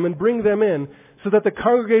lead them and bring them in, so that the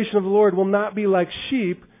congregation of the Lord will not be like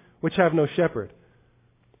sheep which have no shepherd.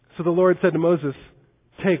 So the Lord said to Moses,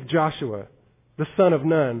 Take Joshua, the son of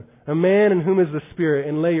Nun, a man in whom is the Spirit,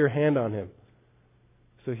 and lay your hand on him.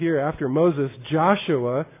 So here, after Moses,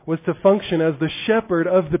 Joshua was to function as the shepherd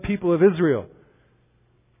of the people of Israel.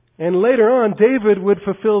 And later on, David would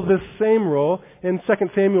fulfill this same role. In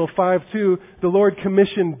 2 Samuel 5:2, the Lord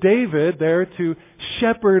commissioned David there to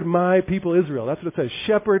shepherd my people Israel. That's what it says,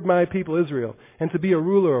 shepherd my people Israel, and to be a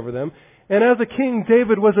ruler over them. And as a king,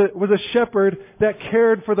 David was a shepherd that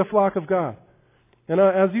cared for the flock of God. And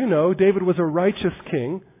as you know, David was a righteous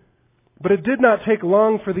king, but it did not take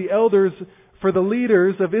long for the elders, for the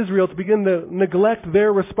leaders of Israel to begin to neglect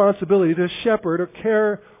their responsibility to shepherd or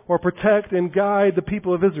care or protect and guide the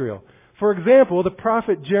people of Israel. For example, the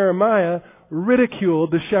prophet Jeremiah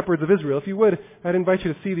ridiculed the shepherds of Israel. If you would, I'd invite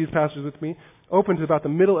you to see these passages with me. Open to about the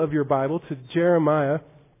middle of your Bible to Jeremiah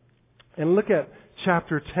and look at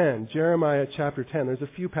chapter 10. Jeremiah chapter 10. There's a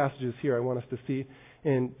few passages here I want us to see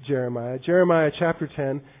in Jeremiah. Jeremiah chapter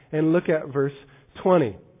 10, and look at verse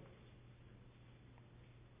 20.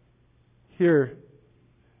 Here,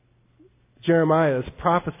 Jeremiah is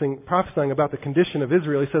prophesying about the condition of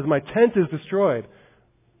Israel. He says, My tent is destroyed,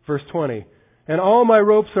 verse 20, and all my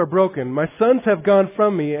ropes are broken. My sons have gone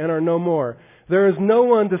from me and are no more. There is no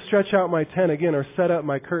one to stretch out my tent again or set up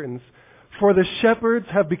my curtains. For the shepherds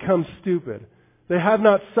have become stupid. They have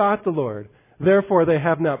not sought the Lord. Therefore they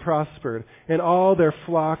have not prospered, and all their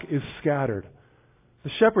flock is scattered.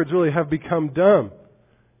 The shepherds really have become dumb.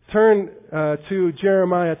 Turn to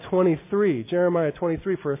Jeremiah 23. Jeremiah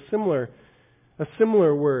 23 for a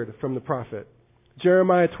similar word from the prophet.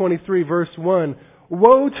 Jeremiah 23 verse 1.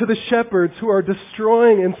 Woe to the shepherds who are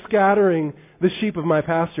destroying and scattering the sheep of my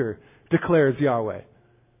pasture, declares Yahweh.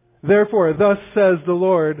 Therefore, thus says the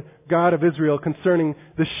Lord, God of Israel, concerning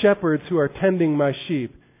the shepherds who are tending my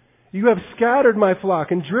sheep. You have scattered my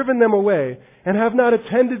flock and driven them away, and have not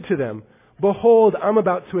attended to them. Behold, I'm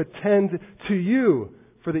about to attend to you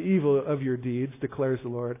for the evil of your deeds, declares the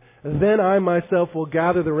Lord. Then I myself will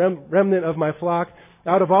gather the remnant of my flock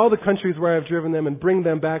out of all the countries where I have driven them and bring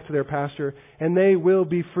them back to their pasture, and they will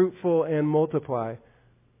be fruitful and multiply.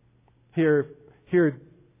 Here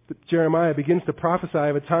Jeremiah begins to prophesy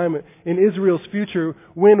of a time in Israel's future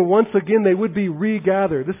when once again they would be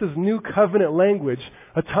regathered. This is new covenant language.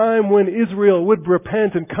 A time when Israel would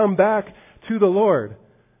repent and come back to the Lord.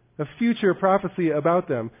 A future prophecy about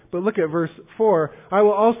them. But look at verse 4. I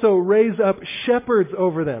will also raise up shepherds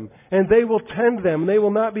over them, and they will tend them. They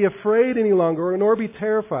will not be afraid any longer, nor be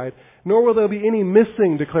terrified, nor will there be any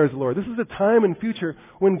missing, declares the Lord. This is a time in future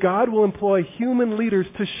when God will employ human leaders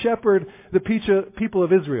to shepherd the people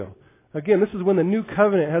of Israel. Again, this is when the new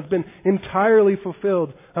covenant has been entirely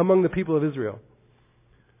fulfilled among the people of Israel.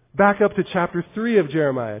 Back up to chapter 3 of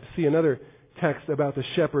Jeremiah to see another text about the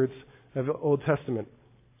shepherds of the Old Testament.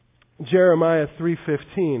 Jeremiah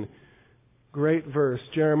 3:15. Great verse.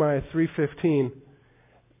 Jeremiah 3:15.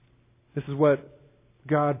 This is what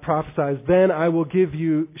God prophesies. Then I will give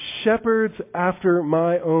you shepherds after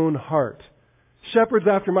my own heart. Shepherds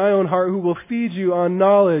after my own heart who will feed you on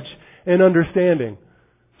knowledge and understanding.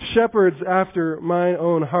 Shepherds after my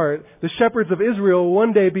own heart. The shepherds of Israel will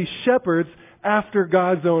one day be shepherds after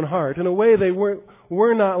God's own heart. In a way they were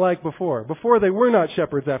not like before. Before they were not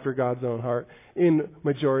shepherds after God's own heart in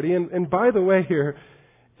majority. And by the way here,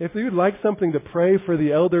 if you'd like something to pray for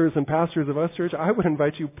the elders and pastors of us church, I would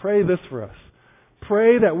invite you, pray this for us.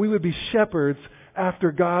 Pray that we would be shepherds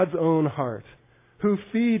after God's own heart, who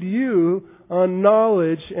feed you on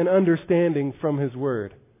knowledge and understanding from His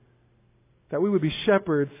Word. That we would be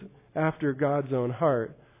shepherds after God's own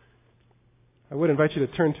heart. I would invite you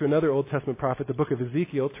to turn to another Old Testament prophet, the book of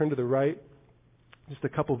Ezekiel. Turn to the right. Just a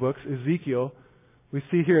couple books. Ezekiel. We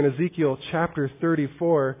see here in Ezekiel chapter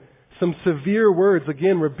 34 some severe words,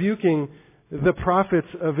 again rebuking the prophets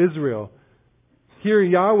of Israel. Here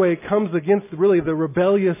Yahweh comes against really the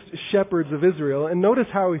rebellious shepherds of Israel. And notice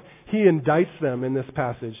how He indicts them in this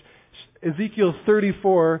passage. Ezekiel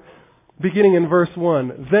 34, beginning in verse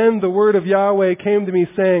 1. Then the word of Yahweh came to me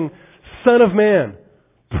saying, Son of man,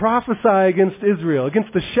 prophesy against Israel,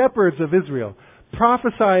 against the shepherds of Israel.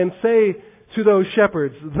 Prophesy and say to those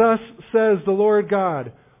shepherds, Thus says the Lord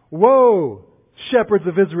God, Woe, shepherds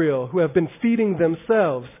of Israel who have been feeding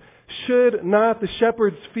themselves. Should not the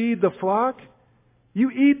shepherds feed the flock? You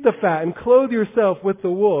eat the fat and clothe yourself with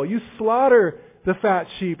the wool. You slaughter the fat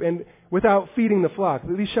sheep and without feeding the flock.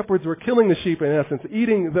 These shepherds were killing the sheep in essence,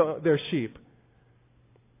 eating their sheep.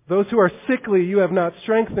 Those who are sickly you have not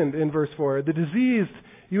strengthened, in verse 4. The diseased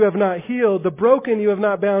you have not healed. The broken you have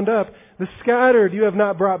not bound up. The scattered you have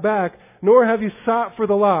not brought back, nor have you sought for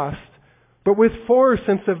the lost. But with force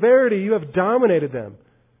and severity you have dominated them.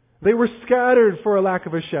 They were scattered for a lack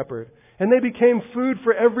of a shepherd, and they became food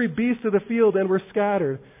for every beast of the field and were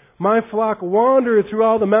scattered. My flock wandered through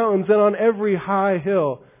all the mountains and on every high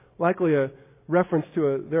hill. Likely a reference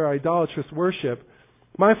to their idolatrous worship.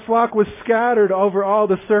 My flock was scattered over all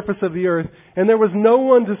the surface of the earth, and there was no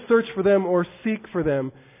one to search for them or seek for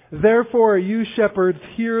them. Therefore, you shepherds,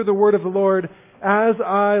 hear the word of the Lord. As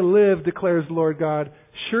I live, declares the Lord God,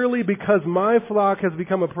 surely because my flock has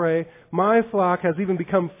become a prey, my flock has even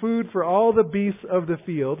become food for all the beasts of the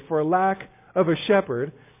field, for lack of a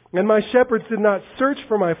shepherd. And my shepherds did not search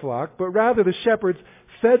for my flock, but rather the shepherds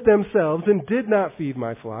fed themselves and did not feed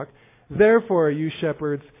my flock. Therefore, you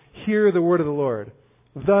shepherds, hear the word of the Lord.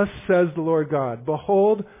 Thus says the Lord God,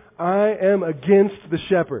 behold, I am against the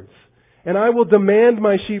shepherds, and I will demand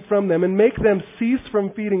my sheep from them and make them cease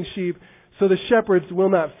from feeding sheep, so the shepherds will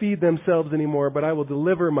not feed themselves anymore, but I will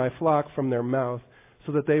deliver my flock from their mouth,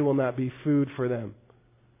 so that they will not be food for them.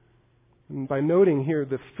 And by noting here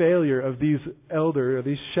the failure of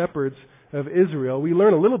these shepherds of Israel, we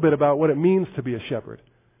learn a little bit about what it means to be a shepherd.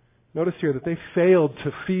 Notice here that they failed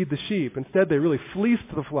to feed the sheep. Instead, they really fleeced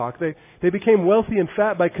the flock. They became wealthy and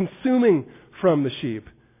fat by consuming from the sheep.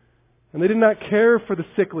 And they did not care for the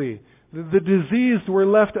sickly. The diseased were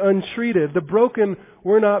left untreated. The broken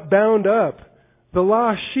were not bound up. The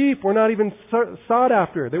lost sheep were not even sought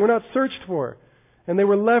after. They were not searched for. And they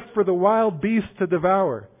were left for the wild beasts to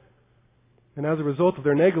devour. And as a result of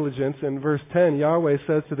their negligence, in verse 10, Yahweh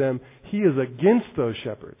says to them, He is against those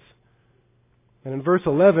shepherds. And in verse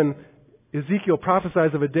 11, Ezekiel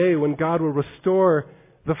prophesies of a day when God will restore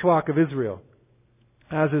the flock of Israel.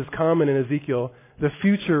 As is common in Ezekiel, the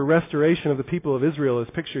future restoration of the people of Israel is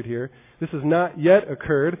pictured here. This has not yet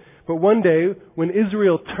occurred, but one day when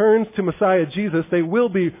Israel turns to Messiah Jesus, they will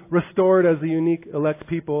be restored as the unique elect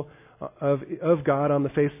people of God on the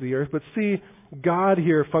face of the earth. But see God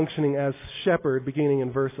here functioning as shepherd beginning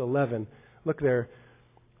in verse 11. Look there.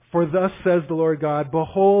 For thus says the Lord God,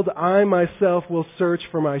 behold, I myself will search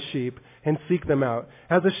for my sheep and seek them out.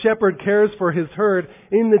 As a shepherd cares for his herd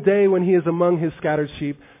in the day when he is among his scattered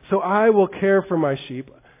sheep, so I will care for my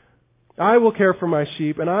sheep. I will care for my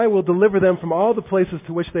sheep, and I will deliver them from all the places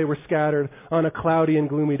to which they were scattered on a cloudy and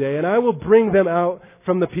gloomy day. And I will bring them out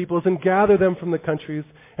from the peoples and gather them from the countries,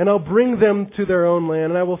 and I'll bring them to their own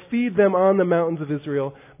land, and I will feed them on the mountains of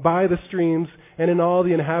Israel, by the streams, and in all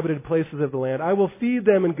the inhabited places of the land. I will feed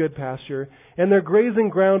them in good pasture, and their grazing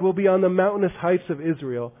ground will be on the mountainous heights of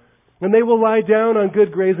Israel. And they will lie down on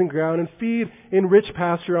good grazing ground and feed in rich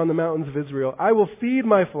pasture on the mountains of Israel. I will feed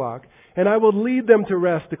my flock, and I will lead them to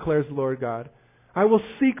rest, declares the Lord God. I will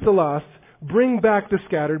seek the lost, bring back the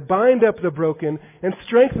scattered, bind up the broken, and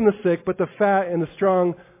strengthen the sick, but the fat and the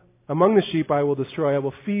strong among the sheep I will destroy. I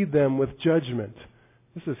will feed them with judgment.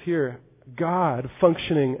 This is here God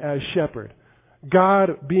functioning as shepherd.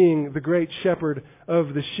 God being the great shepherd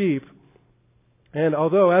of the sheep. And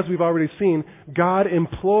although, as we've already seen, God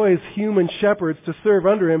employs human shepherds to serve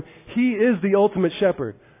under Him, He is the ultimate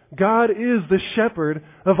shepherd. God is the shepherd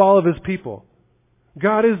of all of His people.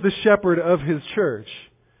 God is the shepherd of His church.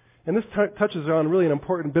 And this touches on really an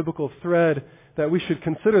important biblical thread that we should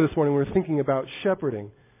consider this morning when we're thinking about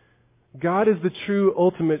shepherding. God is the true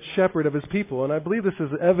ultimate shepherd of His people. And I believe this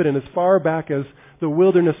is evident as far back as the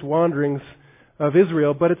wilderness wanderings of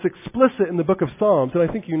Israel, but it's explicit in the book of Psalms, and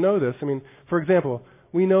I think you know this. I mean, for example,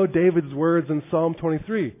 we know David's words in Psalm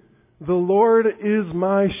 23. The Lord is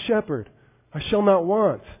my shepherd. I shall not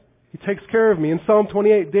want. He takes care of me. In Psalm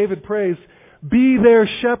 28, David prays, be their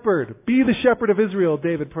shepherd. Be the shepherd of Israel,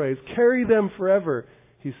 David prays. Carry them forever,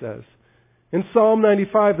 he says. In Psalm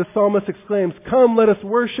 95, the psalmist exclaims, come, let us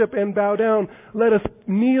worship and bow down. Let us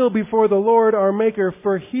kneel before the Lord our Maker,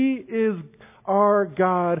 for He is our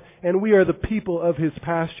God, and we are the people of His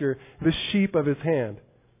pasture, the sheep of His hand.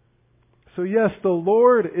 So yes, the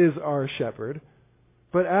Lord is our shepherd,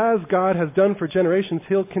 but as God has done for generations,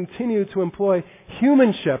 He'll continue to employ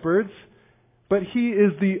human shepherds, but He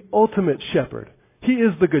is the ultimate shepherd. He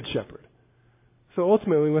is the good shepherd. So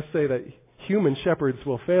ultimately we must say that human shepherds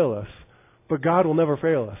will fail us, but God will never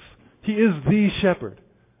fail us. He is the shepherd.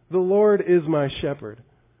 The Lord is my shepherd.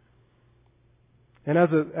 And as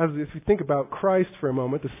if you think about Christ for a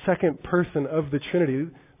moment, the second person of the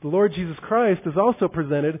Trinity, The Lord Jesus Christ is also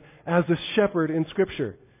presented as a shepherd in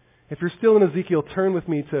Scripture. If you're still in Ezekiel, turn with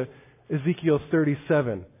me to Ezekiel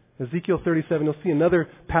 37. Ezekiel 37, you'll see another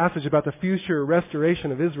passage about the future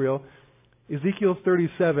restoration of Israel. Ezekiel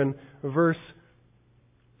 37, verse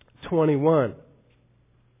 21.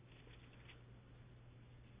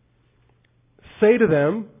 Say to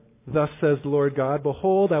them, thus says the Lord God,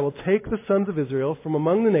 behold, I will take the sons of Israel from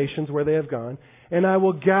among the nations where they have gone, and I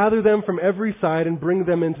will gather them from every side and bring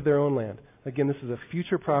them into their own land. Again, this is a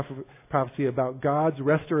future prophecy about God's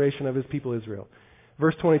restoration of His people Israel.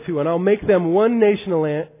 Verse 22, and I'll make them one nation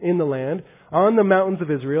in the land, on the mountains of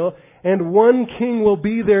Israel, and one king will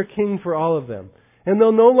be their king for all of them. And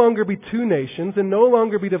they'll no longer be two nations, and no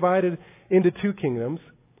longer be divided into two kingdoms.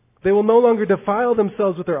 They will no longer defile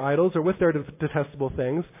themselves with their idols, or with their detestable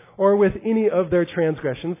things, or with any of their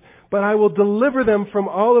transgressions, but I will deliver them from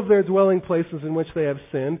all of their dwelling places in which they have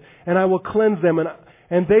sinned, and I will cleanse them,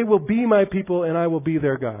 and they will be my people, and I will be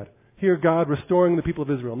their God. Here God restoring the people of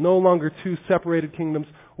Israel. No longer two separated kingdoms,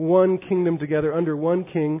 one kingdom together under one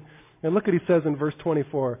king. And look what he says in verse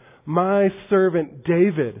 24. My servant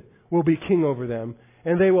David will be king over them,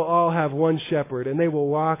 and they will all have one shepherd, and they will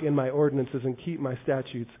walk in my ordinances and keep my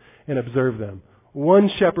statutes and observe them. One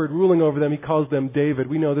shepherd ruling over them, he calls them David.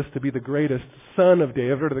 We know this to be the greatest son of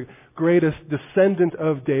David, or the greatest descendant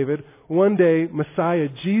of David. One day, Messiah,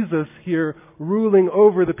 Jesus here, ruling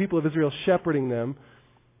over the people of Israel, shepherding them,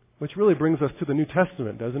 which really brings us to the New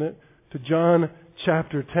Testament, doesn't it? To John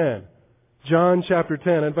chapter 10. John chapter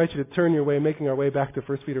 10. I invite you to turn your way, making our way back to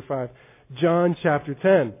 1 Peter 5. John chapter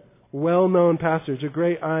 10. Well-known passage, a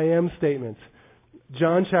great I am statement.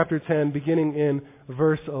 John chapter 10, beginning in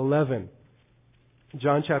verse 11.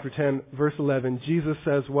 John chapter 10, verse 11. Jesus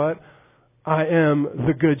says what? I am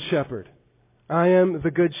the good shepherd. I am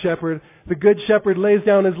the good shepherd. The good shepherd lays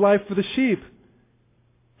down his life for the sheep.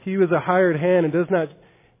 He was a hired hand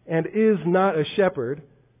and is not a shepherd,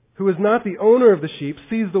 who is not the owner of the sheep,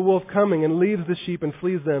 sees the wolf coming and leaves the sheep and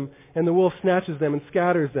flees them, and the wolf snatches them and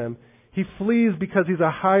scatters them. He flees because he's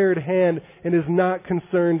a hired hand and is not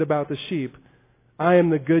concerned about the sheep. I am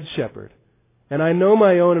the good shepherd, and I know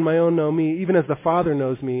my own and my own know me, even as the Father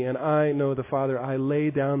knows me, and I know the Father. I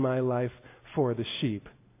lay down my life for the sheep.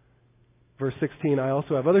 Verse 16, I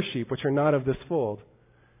also have other sheep which are not of this fold.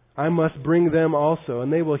 I must bring them also,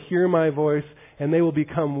 and they will hear my voice, and they will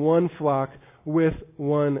become one flock with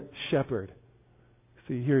one shepherd.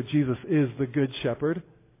 See here, Jesus is the good shepherd.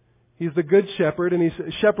 He's the good shepherd, and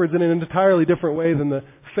he shepherds in an entirely different way than the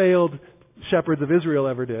failed shepherds of Israel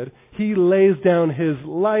ever did. He lays down his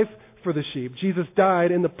life for the sheep. Jesus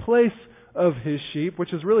died in the place of his sheep,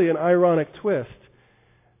 which is really an ironic twist.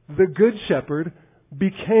 The good shepherd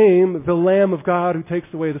became the Lamb of God who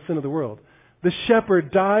takes away the sin of the world. The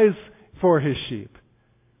shepherd dies for his sheep.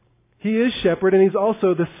 He is shepherd, and he's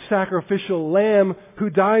also the sacrificial lamb who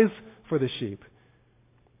dies for the sheep.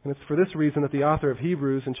 And it's for this reason that the author of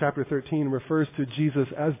Hebrews in chapter 13 refers to Jesus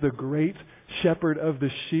as the great shepherd of the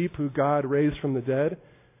sheep who God raised from the dead.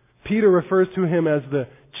 Peter refers to him as the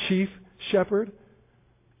chief shepherd.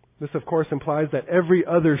 This, of course, implies that every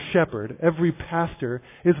other shepherd, every pastor,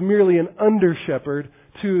 is merely an under-shepherd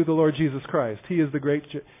to the Lord Jesus Christ. He is the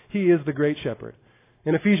great shepherd.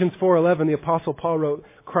 In Ephesians 4:11, the Apostle Paul wrote,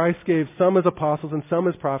 Christ gave some as apostles and some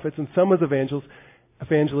as prophets and some as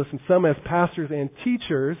evangelists and some as pastors and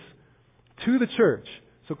teachers to the church.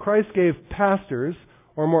 So Christ gave pastors,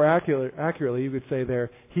 or more accurately, you could say there,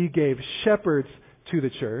 He gave shepherds to the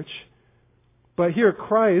church. But here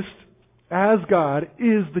Christ, as God,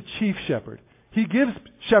 is the chief shepherd. He gives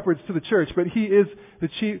shepherds to the church, but He is the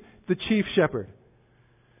chief shepherd.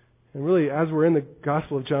 And really, as we're in the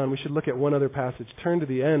Gospel of John, we should look at one other passage. Turn to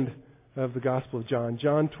the end of the Gospel of John.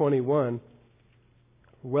 John 21,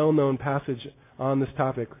 well-known passage on this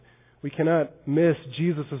topic. We cannot miss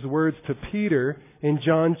Jesus' words to Peter in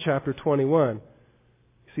John chapter 21.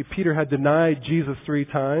 You see, Peter had denied Jesus 3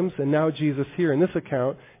 times, and now Jesus here in this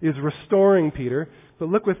account is restoring Peter. But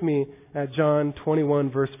look with me at John 21,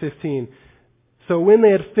 verse 15. So when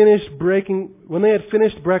they had finished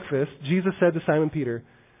breakfast, Jesus said to Simon Peter,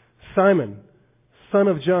 Simon, son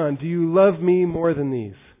of John, do you love me more than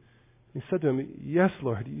these? He said to him, yes,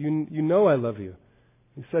 Lord, you know I love you.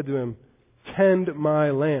 He said to him, tend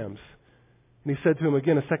my lambs. And he said to him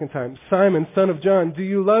again a second time, Simon, son of John, do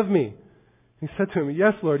you love me? He said to him,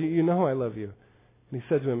 yes, Lord, you know I love you. And he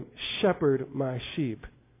said to him, shepherd my sheep.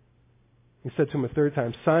 He said to him a third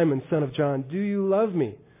time, Simon, son of John, do you love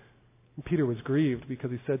me? And Peter was grieved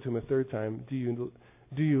because he said to him a third time, do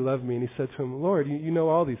you love me? And he said to him, Lord, you know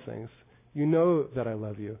all these things. You know that I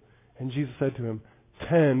love you. And Jesus said to him,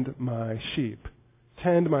 tend my sheep.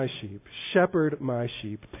 tend my sheep, shepherd my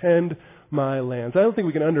sheep, tend my lambs. I don't think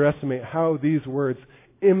we can underestimate how these words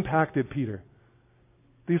impacted Peter.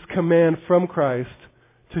 These commands from Christ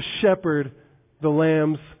to shepherd the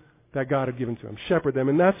lambs that God had given to him. Shepherd them.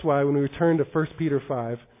 And that's why when we return to 1 Peter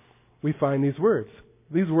 5, we find these words.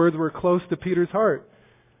 These words were close to Peter's heart.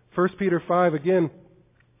 1 Peter 5 again.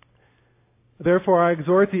 Therefore I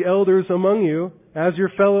exhort the elders among you, as your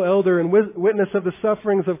fellow elder and witness of the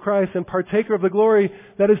sufferings of Christ and partaker of the glory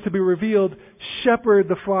that is to be revealed, shepherd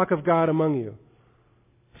the flock of God among you.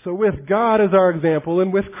 So with God as our example,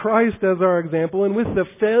 and with Christ as our example, and with the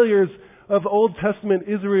failures of Old Testament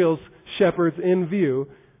Israel's shepherds in view,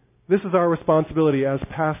 this is our responsibility as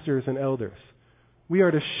pastors and elders. We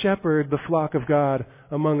are to shepherd the flock of God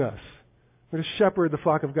among us. We're to shepherd the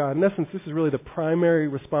flock of God. In essence, this is really the primary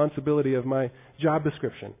responsibility of my job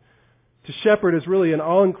description. To shepherd is really an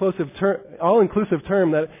all-inclusive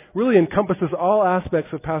term that really encompasses all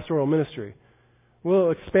aspects of pastoral ministry.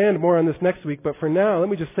 We'll expand more on this next week, but for now, let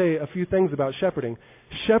me just say a few things about shepherding.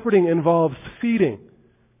 Shepherding involves feeding.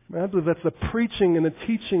 I believe that's the preaching and the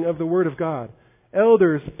teaching of the Word of God.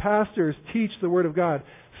 Elders, pastors teach the Word of God,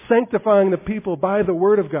 sanctifying the people by the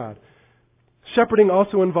Word of God. Shepherding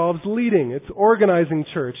also involves leading. It's organizing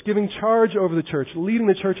church, giving charge over the church, leading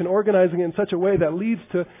the church and organizing it in such a way that leads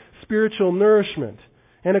to spiritual nourishment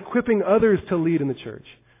and equipping others to lead in the church.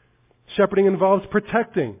 Shepherding involves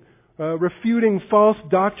protecting, refuting false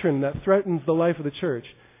doctrine that threatens the life of the church.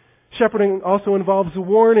 Shepherding also involves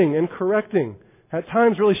warning and correcting. At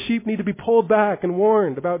times, really, sheep need to be pulled back and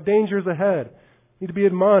warned about dangers ahead, need to be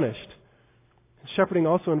admonished. Shepherding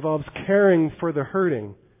also involves caring for the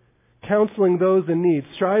hurting, counseling those in need,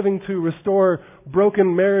 striving to restore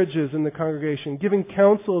broken marriages in the congregation, giving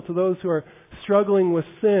counsel to those who are struggling with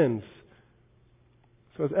sins.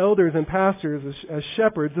 So as elders and pastors, as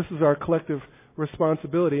shepherds, this is our collective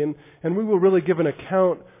responsibility. And we will really give an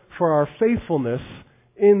account for our faithfulness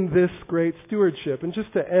in this great stewardship. And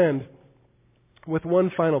just to end with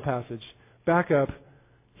one final passage, back up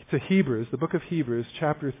to Hebrews, the book of Hebrews,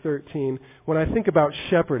 chapter 13. When I think about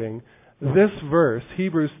shepherding, this verse,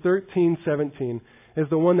 Hebrews 13:17, is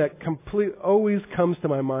the one that always comes to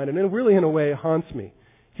my mind, and it really, in a way, haunts me.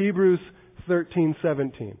 Hebrews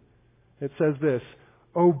 13:17. It says this,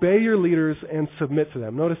 obey your leaders and submit to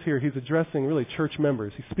them. Notice here, he's addressing really church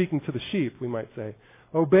members. He's speaking to the sheep, we might say.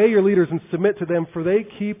 Obey your leaders and submit to them, for they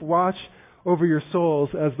keep watch over your souls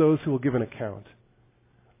as those who will give an account.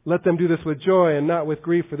 Let them do this with joy and not with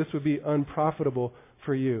grief, for this would be unprofitable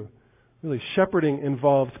for you. Really, shepherding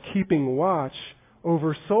involves keeping watch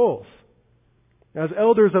over souls. As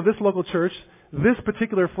elders of this local church, this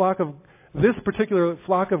particular flock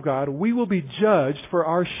of God, we will be judged for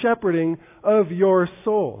our shepherding of your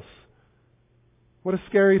souls. What a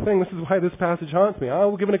scary thing. This is why this passage haunts me. I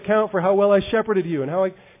will give an account for how well I shepherded you and how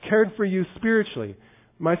I cared for you spiritually,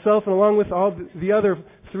 myself and along with all the other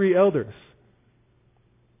 3 elders.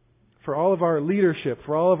 For all of our leadership,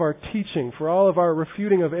 for all of our teaching, for all of our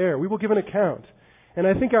refuting of error. We will give an account. And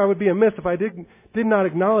I think I would be amiss if I did not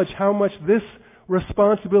acknowledge how much this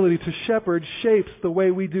responsibility to shepherd shapes the way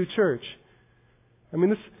we do church. I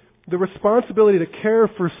mean, the responsibility to care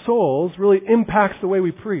for souls really impacts the way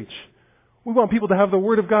we preach. We want people to have the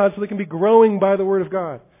Word of God so they can be growing by the Word of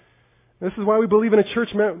God. This is why we believe in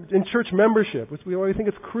church membership, which we already think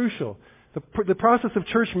is crucial. The process of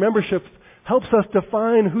church membership helps us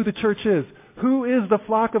define who the church is. Who is the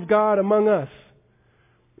flock of God among us?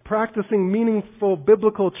 Practicing meaningful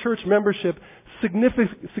biblical church membership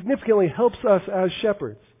significantly helps us as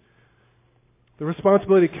shepherds. The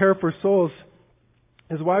responsibility to care for souls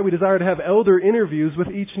is why we desire to have elder interviews with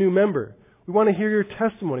each new member. We want to hear your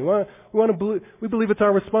testimony. We believe it's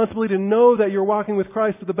our responsibility to know that you're walking with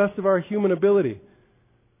Christ to the best of our human ability.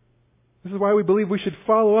 This is why we believe we should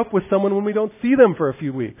follow up with someone when we don't see them for a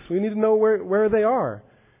few weeks. We need to know where they are.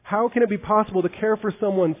 How can it be possible to care for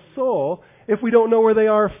someone's soul if we don't know where they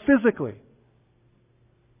are physically?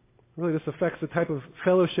 Really, this affects the type of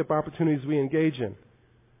fellowship opportunities we engage in.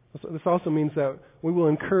 This also means that we will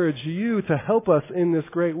encourage you to help us in this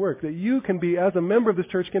great work. That you can be, as a member of this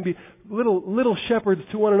church, can be little shepherds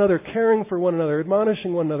to one another, caring for one another,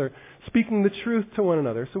 admonishing one another, speaking the truth to one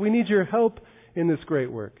another. So we need your help in this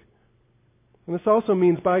great work. And this also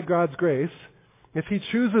means, by God's grace, if He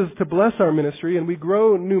chooses to bless our ministry and we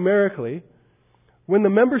grow numerically, when the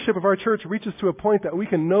membership of our church reaches to a point that we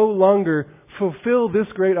can no longer fulfill this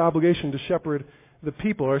great obligation to shepherd the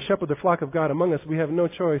people or shepherd the flock of God among us, we have no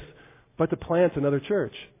choice but to plant another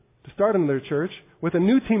church, to start another church with a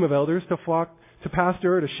new team of elders to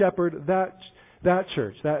pastor, to shepherd that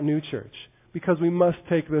church, that new church, because we must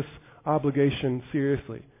take this obligation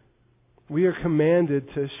seriously. We are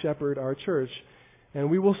commanded to shepherd our church, and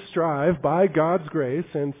we will strive by God's grace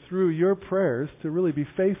and through your prayers to really be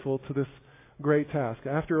faithful to this great task.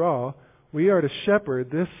 After all, we are to shepherd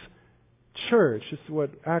this church. This is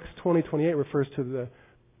what Acts 20:28 refers to,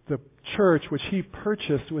 the church which he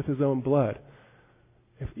purchased with his own blood.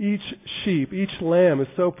 If each sheep, each lamb is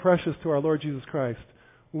so precious to our Lord Jesus Christ,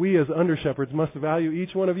 we as under-shepherds must value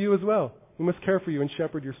each one of you as well. We must care for you and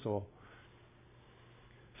shepherd your soul.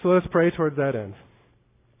 So let us pray towards that end.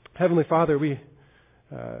 Heavenly Father,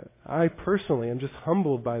 I personally am just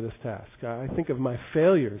humbled by this task. I think of my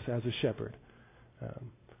failures as a shepherd.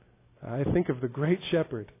 I think of the great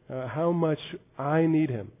shepherd, how much I need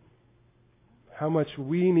him, how much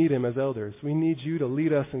we need him as elders. We need you to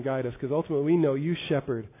lead us and guide us, because ultimately we know you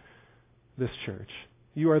shepherd this church.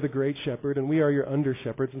 You are the great shepherd, and we are your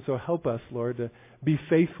under-shepherds, and so help us, Lord, to be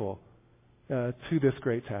faithful to this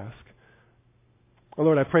great task. Oh,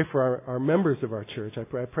 Lord, I pray for our members of our church. I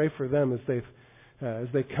pray for them as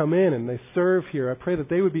they come in and they serve here. I pray that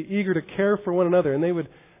they would be eager to care for one another, and they would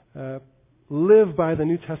live by the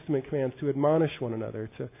New Testament commands to admonish one another,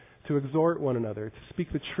 to exhort one another, to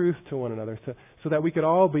speak the truth to one another, so that we could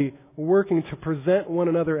all be working to present one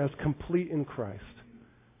another as complete in Christ.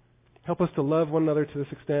 Help us to love one another to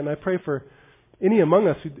this extent. And I pray for any among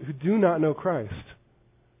us who do not know Christ.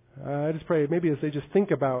 I just pray maybe as they just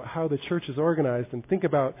think about how the church is organized and think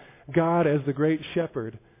about God as the great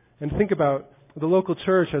shepherd and think about the local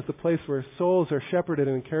church as the place where souls are shepherded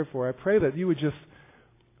and cared for, I pray that you would just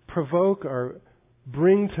provoke or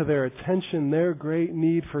bring to their attention their great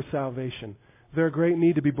need for salvation, their great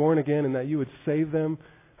need to be born again, and that you would save them.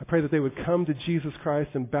 I pray that they would come to Jesus Christ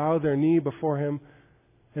and bow their knee before him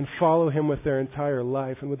and follow him with their entire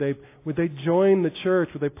life. And would they join the church?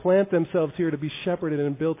 Would they plant themselves here to be shepherded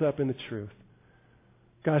and built up in the truth?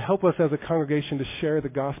 God, help us as a congregation to share the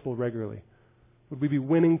gospel regularly. Would we be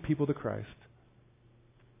winning people to Christ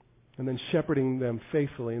and then shepherding them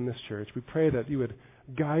faithfully in this church? We pray that you would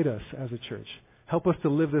guide us as a church. Help us to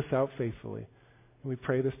live this out faithfully. And we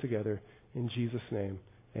pray this together in Jesus' name.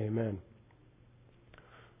 Amen.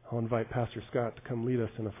 I'll invite Pastor Scott to come lead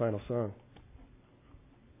us in a final song.